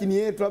aliyebaki ni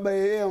yeye, labda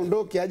yeye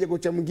aondoke aje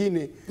kocha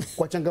mwingine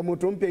kwa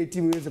changamoto mpya,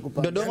 timu iweze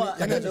kupanda. Dodoma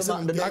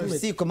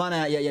si kwa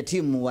maana ya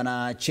timu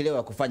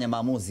wanachelewa kufanya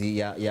maamuzi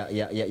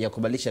ya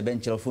kubadilisha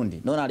benchi la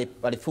ufundi. Naona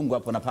alifungwa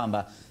hapo na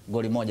Pamba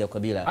goli moja kwa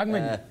bila.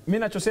 Ahmed, mimi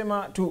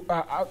ninachosema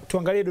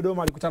tuangalie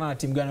Dodoma alikutana na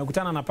timu gani?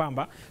 Alikutana na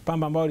Pamba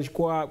ambao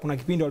walikuwa kuna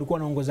kipindi walikuwa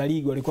wanaongoza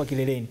ligi, walikuwa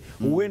kileleni.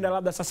 Huenda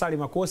labda sasa ali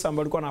makosa ambayo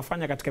walikuwa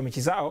wanafanya katika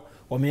mechi zao,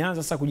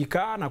 wameanza sasa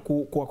kujikaa na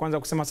kwanza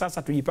kusema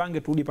sasa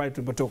tujipange turudi pale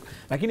tulipotoka.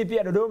 Lakini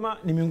pia Dodoma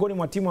ni miongoni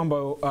mwa timu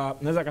ambayo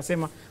naweza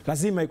kusema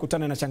lazima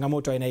ikutane na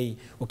changamoto aina hii.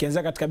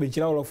 Ukianza katika benchi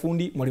lao la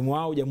ufundi, mwalimu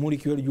wao Jamhuri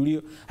Kiwelu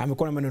Julio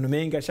amekuwa na maneno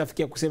mengi,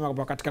 ashafikia kusema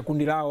kwamba katika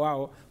kundi lao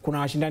wao kuna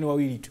washindani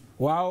 2 tu,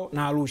 wao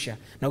na Arusha.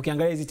 Na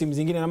ukiangalia hizi timu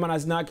zingine na maana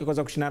hazina haki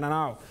kwanza kushindana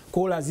nao.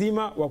 Kwa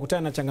lazima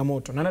wakutane na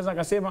changamoto. Na naweza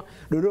kusema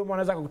Dodoma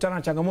wanaweza kukutana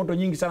na changamoto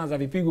nyingi sana za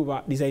vipigo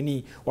vya design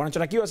hii.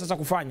 Wanachotakiwa sasa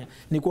kufanya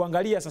ni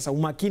kuangalia sasa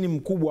umakini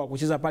mkubwa wa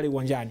kucheza pale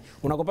uwanjani.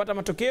 Unakopata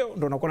matokeo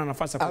ndio unakuwa na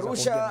nafasi ya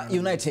Arusha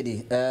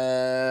United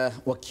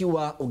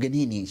wakiwa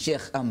ugenini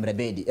Sheikh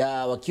Amrebedi,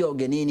 wakiwa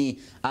ugenini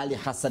Ali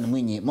Hassan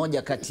Mwinyi,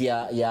 moja kati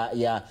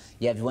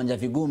ya viwanja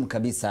vigumu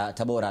kabisa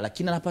Tabora,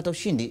 lakini anapata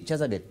ushindi.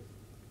 Charles Abel,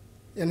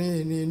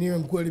 yani niwe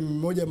mkweli,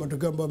 mmoja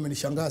matokeo ambayo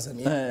amenishangaza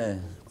ni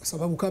kwa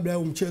sababu kabla ya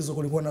mchezo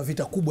kulikuwa na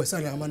vita kubwa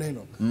sana ya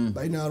maneno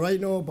baina ya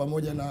Rhino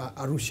pamoja na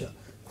Arusha,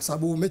 kwa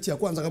sababu mechi ya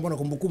kwanza kama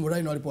nakumbukumbu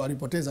Rhino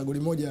alipoteza goli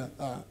moja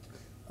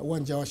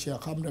uwanja wa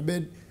Sheikh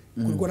Amrebedi.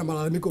 Kulikuwa na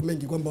malalamiko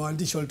mengi kwamba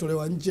waandishi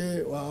walitolewa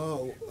nje,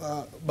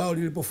 bao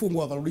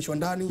lilipofungwa wakarudishwa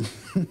ndani.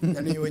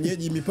 Yani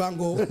wenyeji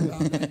mipango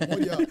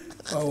moja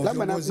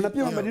na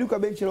pia mabadiliko ya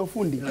benchi la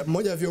ufundi.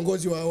 Mmoja wa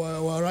viongozi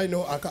wa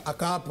Rhino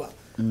akaapa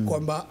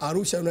kwamba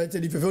Arusha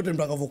United vyovyote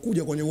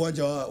mtakavyokuja kwenye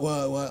uwanja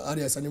wa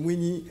Ali Hassan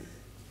Mwinyi,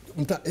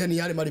 yani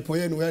yale malipo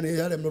yenu, yani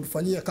yale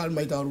mnatufanyia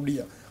kalma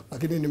itawarudia.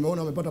 lakini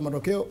nimeona wamepata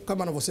matokeo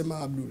kama anavyosema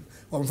Abdul.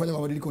 Wamefanya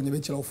mabadiliko kwenye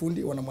benchi la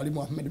ufundi, wana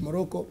mwalimu Ahmed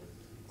Morocco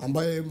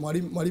ambaye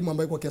mwalimu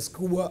ambaye kwa kiasi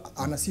kubwa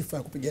ana sifa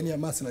ya kupigania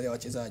maslahi ya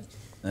wachezaji.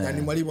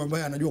 Yaani mwalimu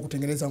ambaye anajua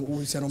kutengeneza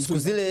uhusiano mzuri.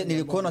 Siku zile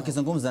nilikuwa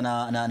akizungumza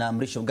na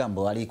Mrisho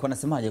Gambo, alikuwa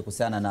anasemaje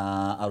kuhusiana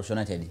na Arusha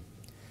United?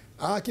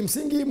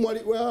 Kimsingi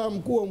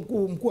mkuu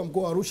wa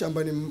mkoa wa Arusha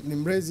ambaye ni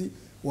mrezi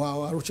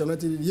wa Arusha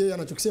United, yeye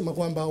anachokisema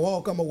kwamba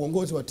wao kama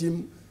uongozi wa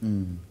timu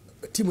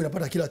timu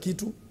inapata kila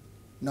kitu,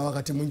 na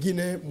wakati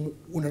mwingine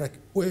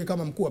wewe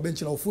kama mkuu wa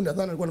benchi la ufundi,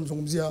 nadhani alikuwa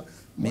anamzungumzia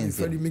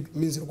Fred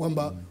Minzi,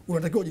 kwamba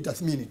unatakiwa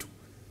ujitathmini tu,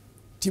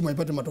 timu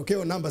haipate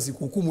matokeo, namba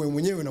zikuhukumu wewe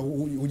mwenyewe na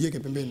ujiweke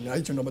pembeni, na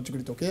hicho ndio ambacho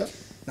kilitokea,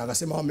 na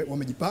akasema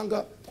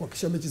wamejipanga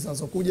kuhakikisha mechi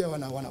zinazokuja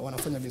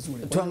wanafanya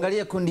vizuri.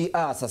 Tuangalie kundi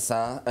A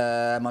sasa,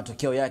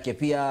 matokeo yake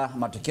pia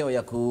matokeo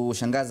ya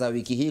kushangaza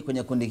wiki hii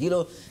kwenye kundi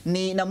hilo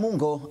ni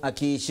Namungo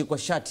akishikwa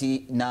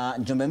shati na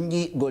Njombe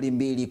Mji goli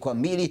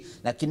 2-2,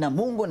 lakini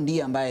Namungo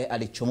ndiye ambaye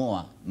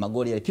alichomoa.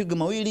 Magoli yalipigwa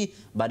mawili,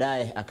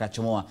 baadaye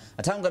akachomoa.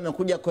 Tangu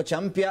amekuja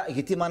kocha mpya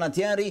Ikitimana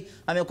tayari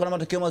amekuwa na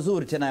matokeo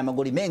mazuri tena ya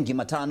magoli mengi,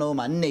 5,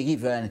 4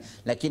 hivyo yani.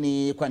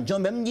 Lakini kwa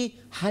Njombe Mji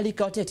hali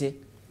kawatete.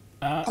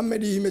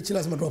 Ahmed, hii mechi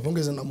lazima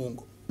tuwapongeze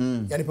Namungo.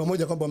 Yaani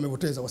pamoja kwamba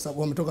wamepoteza kwa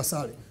sababu wametoka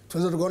sare,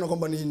 tunaweza tukaona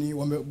kwamba ni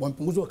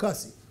wamepunguzwa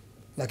kasi,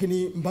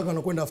 lakini mpaka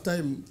wanakwenda half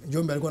time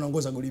Njombe alikuwa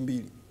anaongoza goli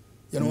 2.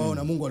 Yaani wao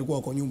Namungo walikuwa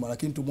wako nyuma,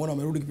 lakini tumeona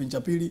wamerudi kipindi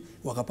cha pili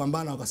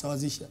wakapambana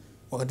wakasawazisha.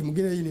 Wakati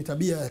mwingine hii ni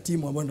tabia ya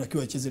timu ambayo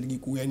inatakiwa icheze ligi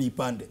kuu, yani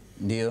ipande.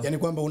 Ndio. Yaani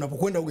kwamba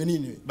unapokwenda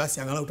ugenini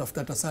basi angalau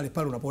utafuta hata sare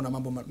pale unapoona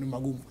mambo ni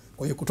magumu.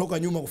 Kwa hiyo kutoka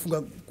nyuma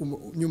kufunga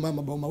nyuma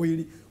mabao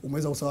mawili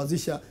umeweza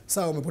kusawazisha,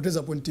 sawa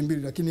umepoteza pointi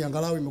 2, lakini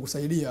angalau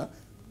imekusaidia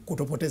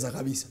kutopoteza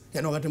kabisa.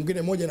 Yaani wakati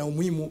mwingine moja na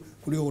umuhimu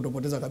kuliko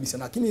kutopoteza kabisa.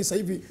 Lakini sasa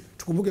hivi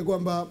tukumbuke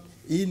kwamba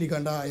hii ni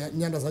kanda ya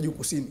nyanda za juu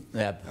kusini.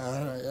 Yep.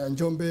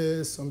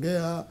 Njombe,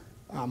 Songea,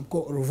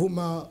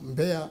 Ruvuma,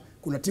 Mbeya,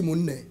 kuna timu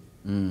 4.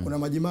 Kuna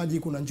Majimaji,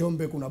 kuna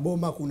Njombe, kuna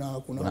Boma,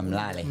 kuna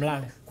Mlale.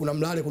 Kuna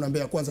Mlale, kuna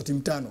Mbeya Kwanza, timu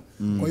 5.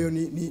 Kwa hiyo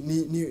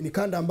ni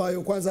kanda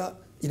ambayo kwanza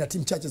ina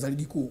timu chache za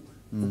ligi kuu.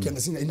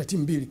 Ukiangazia ina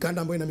timu 2,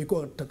 kanda ambayo ina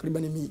mikoa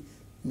takriban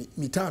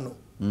 5.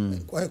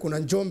 Kwa hiyo kuna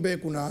Njombe,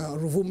 kuna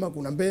Ruvuma,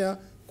 kuna Mbeya,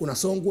 kuna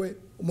Songwe,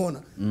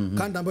 umeona?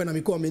 Kanda ambayo ina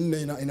mikoa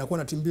 4 inakuwa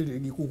na timu 2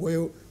 ligi kuu. Kwa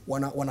hiyo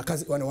wana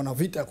kazi, wana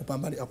vita ya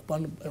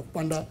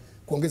kupanda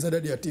kuongeza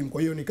idadi ya timu.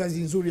 Kwa hiyo ni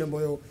kazi nzuri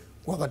ambayo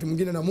wakati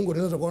mwingine Namungo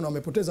tunaweza kuona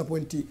wamepoteza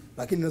pointi,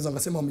 lakini naweza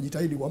ngasema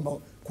wamejitahidi kwamba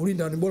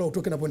kulinda ni bora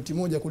utoke na pointi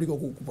 1 kuliko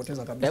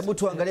kupoteza kabisa. Hebu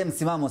tuangalie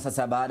msimamo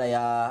sasa baada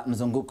ya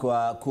mzunguko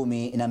wa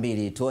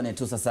 12. Tuone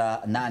tu sasa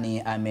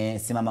nani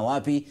amesimama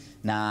wapi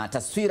na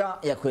taswira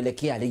ya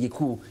kuelekea ligi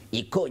kuu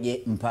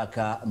ikoje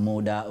mpaka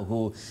muda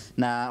huu.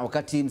 Na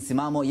wakati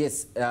msimamo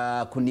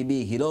kundi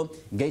B hilo,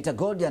 Geita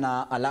Gold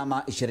ana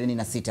alama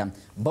 26,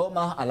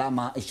 Boma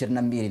alama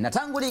 22. Na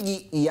tangu ligi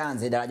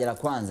ianze daraja la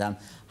kwanza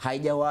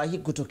haijawahi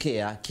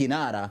kutokea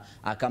kinara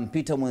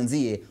akampita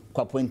mwenzie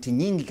kwa pointi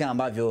nyingi kama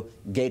ambavyo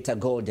Geita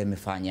Gold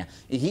amefanya.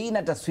 Hii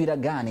ina taswira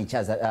gani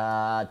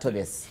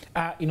Thobias?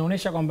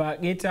 Inaonyesha kwamba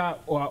Geita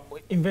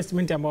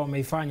investment ambao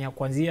wameifanya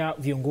kuanzia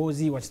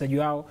viongozi, wachezaji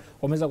wao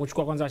wameweza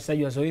kuchukua kwanza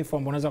wachezaji wazoefu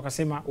ambao unaweza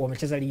kusema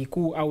wamecheza ligi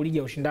kuu au ligi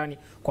ya ushindani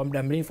kwa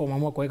muda mrefu,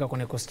 wameamua kuweka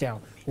kwenye cost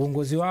yao.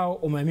 Uongozi wao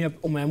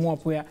umeamua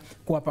pia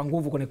kuwapa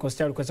nguvu kwenye cost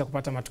yao kuweza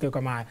kupata matokeo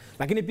kama haya.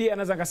 Lakini pia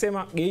anaweza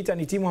kusema Geita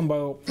ni timu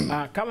ambayo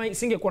kama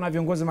isingekuwa na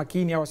viongozi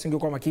makini au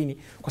isingekuwa makini,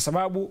 kwa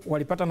sababu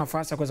walipata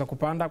nafasi ya kuweza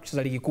kupanda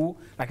kucheza ligi kuu,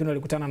 lakini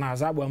walikutana na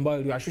adhabu ambayo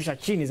iliwashusha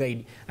chini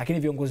zaidi. Lakini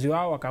viongozi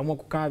wao wakaamua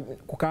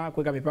kukaa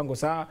kuweka mipango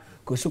sawa,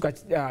 kusuka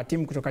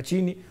timu kutoka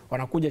chini,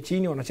 wanakuja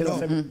chini wanacheza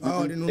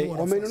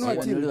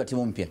wamenunua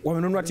timu mpya.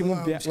 Wamenunua timu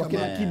mpya.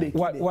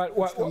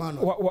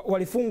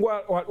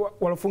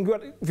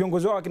 Walifungiwa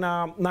viongozi wao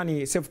kina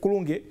Sef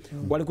Kulunge,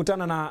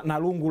 walikutana na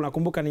Lungu,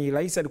 nakumbuka ni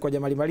Rais alikuwa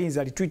Jamali Malinzi,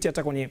 alitweet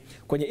hata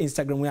kwenye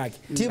Instagram yake.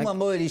 Timu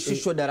ambayo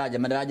ilishushwa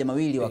madaraja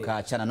mawili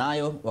wakaachana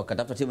nayo,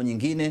 wakatafuta timu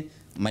nyingine,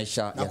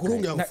 maisha ya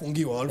Kulunge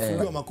hakufungiwa,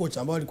 walifungiwa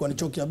makocha ambao walikuwa ni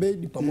Choki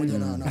Abed pamoja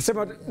na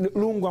nasema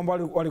Lungu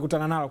ambao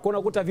walikutana nao. Kwa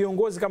unakuta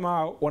viongozi kama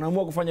hao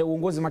wanaamua kufanya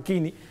uongozi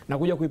makini na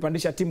kuja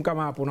kuipandisha timu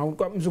kama hapo.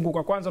 Na mzunguko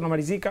wa kwanza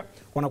unamalizika,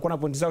 wanakuwa na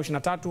pointi zao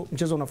 23,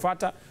 mchezo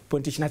unafuata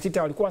pointi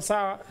 26 walikuwa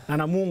sawa na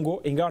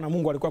Namungo, ingawa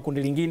Namungo walikuwa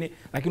kundi lingine,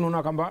 lakini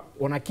unaona kwamba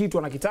wana kitu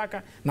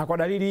wanakitaka, na kwa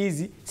dalili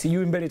hizi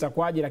sijui mbele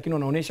itakuwaje, lakini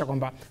wanaonyesha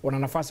kwamba wana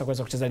nafasi ya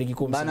kuweza kucheza ligi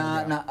kuu.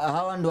 Bana, na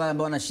hawa ndio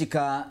ambao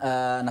wanashika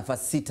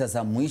nafasi 6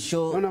 za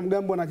mwisho. Naona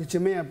Mgambo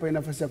anachechemea hapa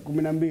nafasi ya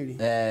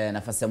 12.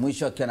 Nafasi ya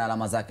mwisho akiwa na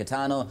alama zake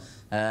 5.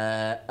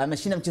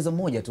 Ameshinda mchezo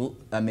mmoja tu,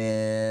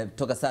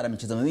 ametoka sare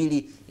michezo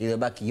miwili,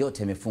 iliyobaki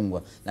yote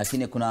imefungwa.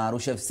 Lakini kuna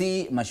Arusha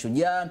FC,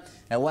 Mashujaa,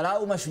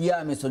 walau Mashujaa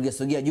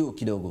amesogea juu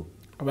kidogo.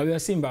 Babu wa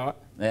Simba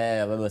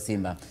babu wa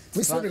Simba.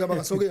 Mimi kama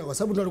kasogea kwa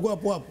sababu tulikuwa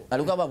hapo.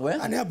 Alikuwa hapo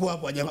Yaani hapo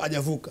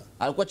hajavuka.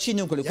 Alikuwa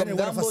chini huko, alikuwa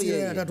Mgambo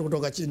yeye atatu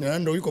kutoka chini, na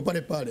ndio yuko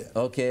pale.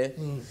 Okay.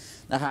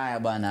 Na haya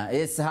bwana.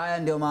 Haya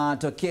ndio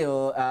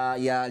matokeo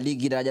ya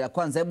ligi daraja la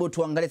kwanza. Hebu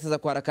tuangalie sasa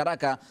kwa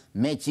haraka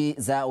mechi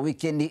za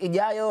weekend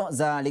ijayo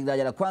za ligi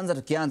daraja la kwanza,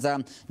 tukianza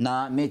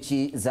na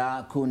mechi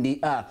za kundi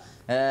A.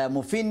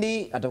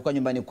 Mufindi atakuwa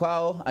nyumbani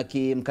kwao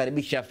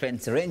akimkaribisha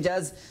Fence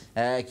Rangers.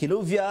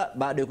 Kiluvya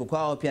bado yuko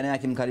kwao pia naye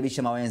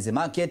akimkaribisha Mawenzi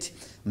Market.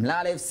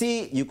 Mlala FC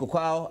yuko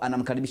kwao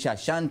anamkaribisha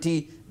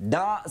Ashanti.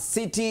 Dar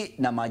City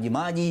na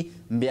Majimaji,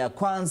 Mbeya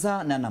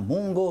Kwanza na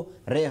Namungo,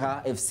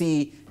 Reha FC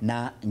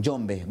na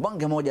Njombe.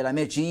 Bonge moja la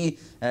mechi hii,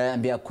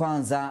 Mbeya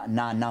Kwanza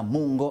na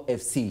Namungo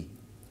FC.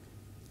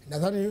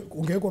 Nadhani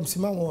ungewekwa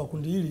msimamo wa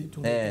kundi hili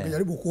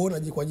tungejaribu kuona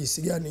kwa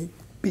jinsi gani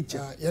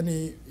picha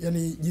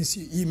yani jinsi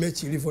hii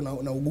mechi ilivyo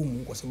na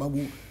ugumu, kwa sababu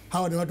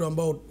hawa ni watu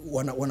ambao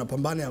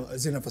wanapambana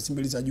zile nafasi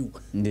mbili za juu.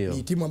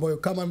 Ni timu ambayo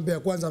kama Mbeya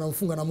Kwanza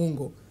anamfunga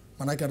Namungo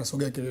maana yake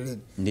anasogea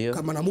kileleni.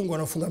 Kama Namungo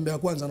anafunga Mbeya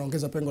Kwanza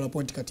anaongeza pengo la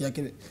point kati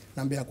yake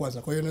na Mbeya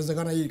Kwanza. Kwa hiyo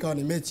inawezekana hii ikawa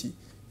ni mechi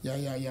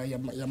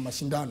ya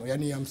mashindano,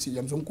 yani ya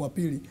mzunguko wa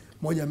pili.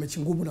 Moja ya mechi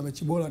ngumu na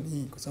mechi bora ni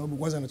hii, kwa sababu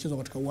kwanza anachezwa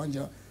katika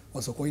uwanja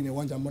wa Sokoine,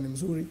 uwanja ambao ni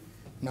mzuri,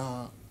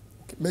 na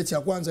mechi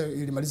ya kwanza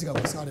ilimalizika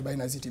kwa sare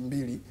baina ya hizo timu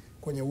mbili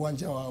kwenye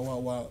uwanja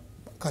wa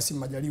Kasim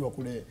Majaliwa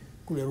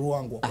kule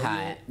Ruangwa.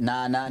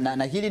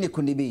 Na hili ni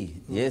kundi B.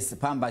 Yes,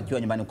 Pamba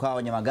akiwa nyumbani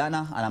kwao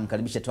Nyamagana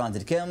anamkaribisha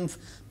Transit Camp.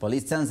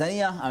 Police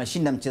Tanzania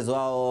ameshinda mchezo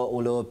wao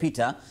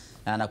uliopita,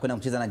 anakwenda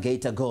kucheza na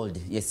Geita Gold.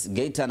 Yes,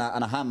 Geita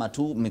anahama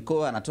tu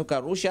mikoa, anatoka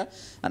Arusha,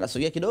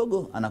 anasogea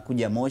kidogo,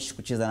 anakuja Moshi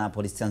kucheza na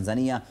Police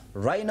Tanzania.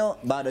 Rhino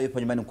bado yupo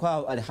nyumbani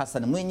kwao, Ali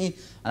Hassan Mwinyi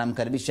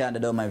anamkaribisha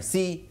Dodoma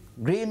FC.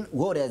 Green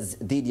Warriors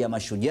dhidi ya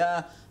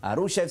Mashujaa,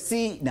 Arusha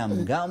FC na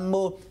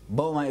Mgambo,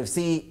 Boma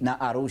FC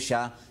na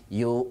Arusha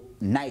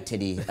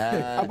United.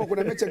 Hapo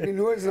kuna mechi ya Green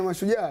Warriors na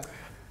Mashujaa.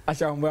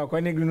 Acha mambo yako.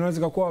 Kwani Green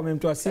Warriors kwa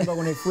wamemtoa Simba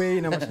kwenye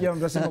FA na Mashujaa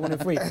wamemtoa Simba kwenye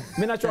FA.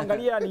 Mimi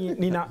nachoangalia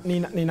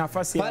ni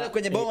nafasi pale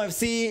kwenye Boma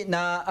FC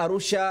na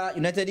Arusha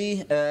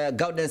United.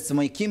 Gaudens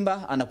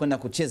Mwaikimba anakwenda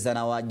kucheza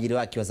na waajiri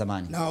wake wa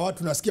zamani. Na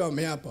watu nasikia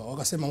wameapa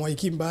wakasema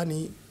Mwaikimba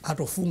ni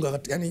hatofunga,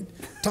 yani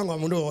tangu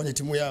ameondoka kwenye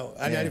timu yao.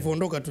 Yani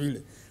alipoondoka tu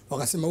ile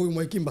wakasema huyu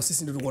Mwaikimba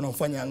sisi ndio tulikuwa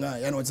tunamfanya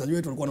angae. Yani wachezaji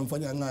wetu walikuwa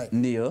wanamfanya angae.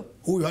 Ndio.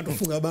 Huyu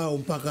hatofunga bao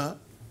mpaka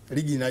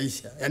ligi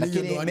inaisha. Yani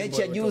lakini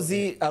mechi ya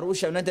juzi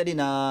Arusha United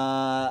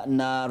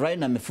na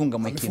Rhino amefunga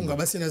Mwaikimba. Amefunga,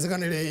 basi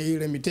inawezekana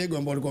ile mitego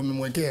ambayo walikuwa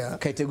wamemwekea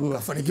kaitegua,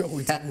 afanikiwa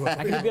kuitegua.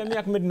 Lakini pia mimi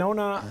Ahmed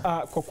naona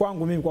kwa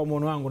kwangu mimi kwa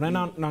muono wangu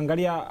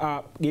naangalia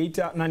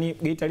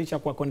Geita licha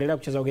kwa kuendelea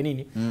kucheza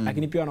ugenini,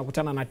 lakini pia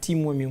wanakutana na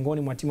timu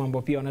miongoni mwa timu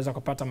ambao pia wanaweza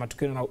kupata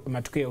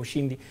matokeo ya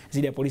ushindi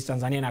zidi ya Police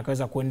Tanzania na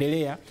akaweza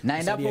kuendelea. Na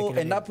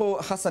endapo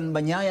Hassan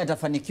Banyaya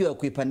atafanikiwa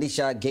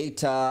kuipandisha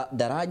Geita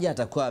daraja,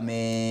 atakuwa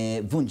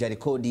amevunja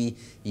rekodi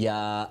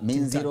ya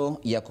Minziro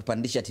ya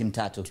kupandisha timu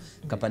tatu.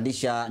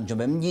 Kapandisha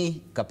Njombe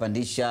Mji,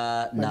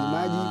 kapandisha na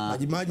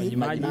Majimaji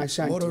na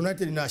Ashanti. Bora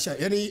United na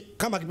Ashanti. Yani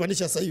kama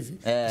akipandisha sasa hivi,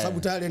 sababu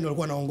tayari ndio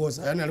alikuwa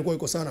anaongoza. Yani alikuwa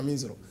yuko sana na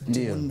Minziro.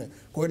 Timu 4.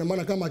 Kwa hiyo ina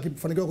maana kama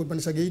akifanikiwa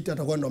kuipandisha Geita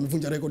atakuwa ndo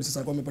amevunja rekodi sasa,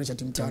 alikuwa amepandisha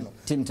timu 5.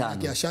 Timu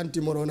 5.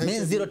 Ashanti, Bora United.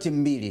 Minziro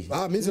timu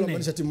 2. Minziro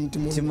amepandisha timu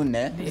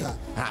 4.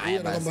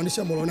 Haya basi.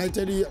 Akapandisha Bora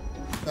United,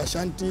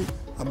 Ashanti,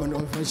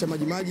 amepandisha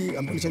Majimaji,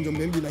 amepandisha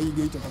Njombe Mji na hii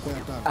Geita atakuwa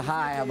ya 5.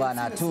 Haya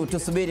bwana,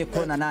 tusubiri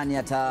kuona nani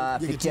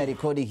atafikia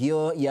rekodi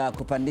hiyo ya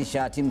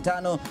kupandisha timu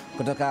 5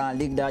 kutoka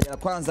Ligi Daraja la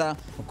Kwanza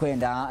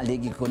kwenda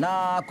Ligi Kuu.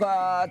 Na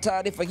kwa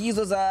taarifa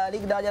hizo za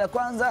Ligi Daraja la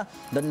Kwanza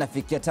ndo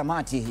tunafikia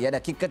tamati ya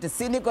dakika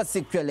 90 kwa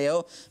siku ya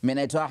leo. Mimi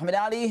naitwa Ahmed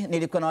Ally,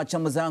 nilikuwa na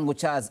wachambuzi wangu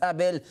Charles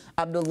Abel,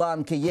 Abdullah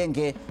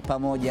Mkeyenge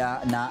pamoja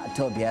na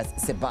Thobias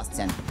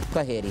Sebastian.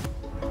 Kwaheri.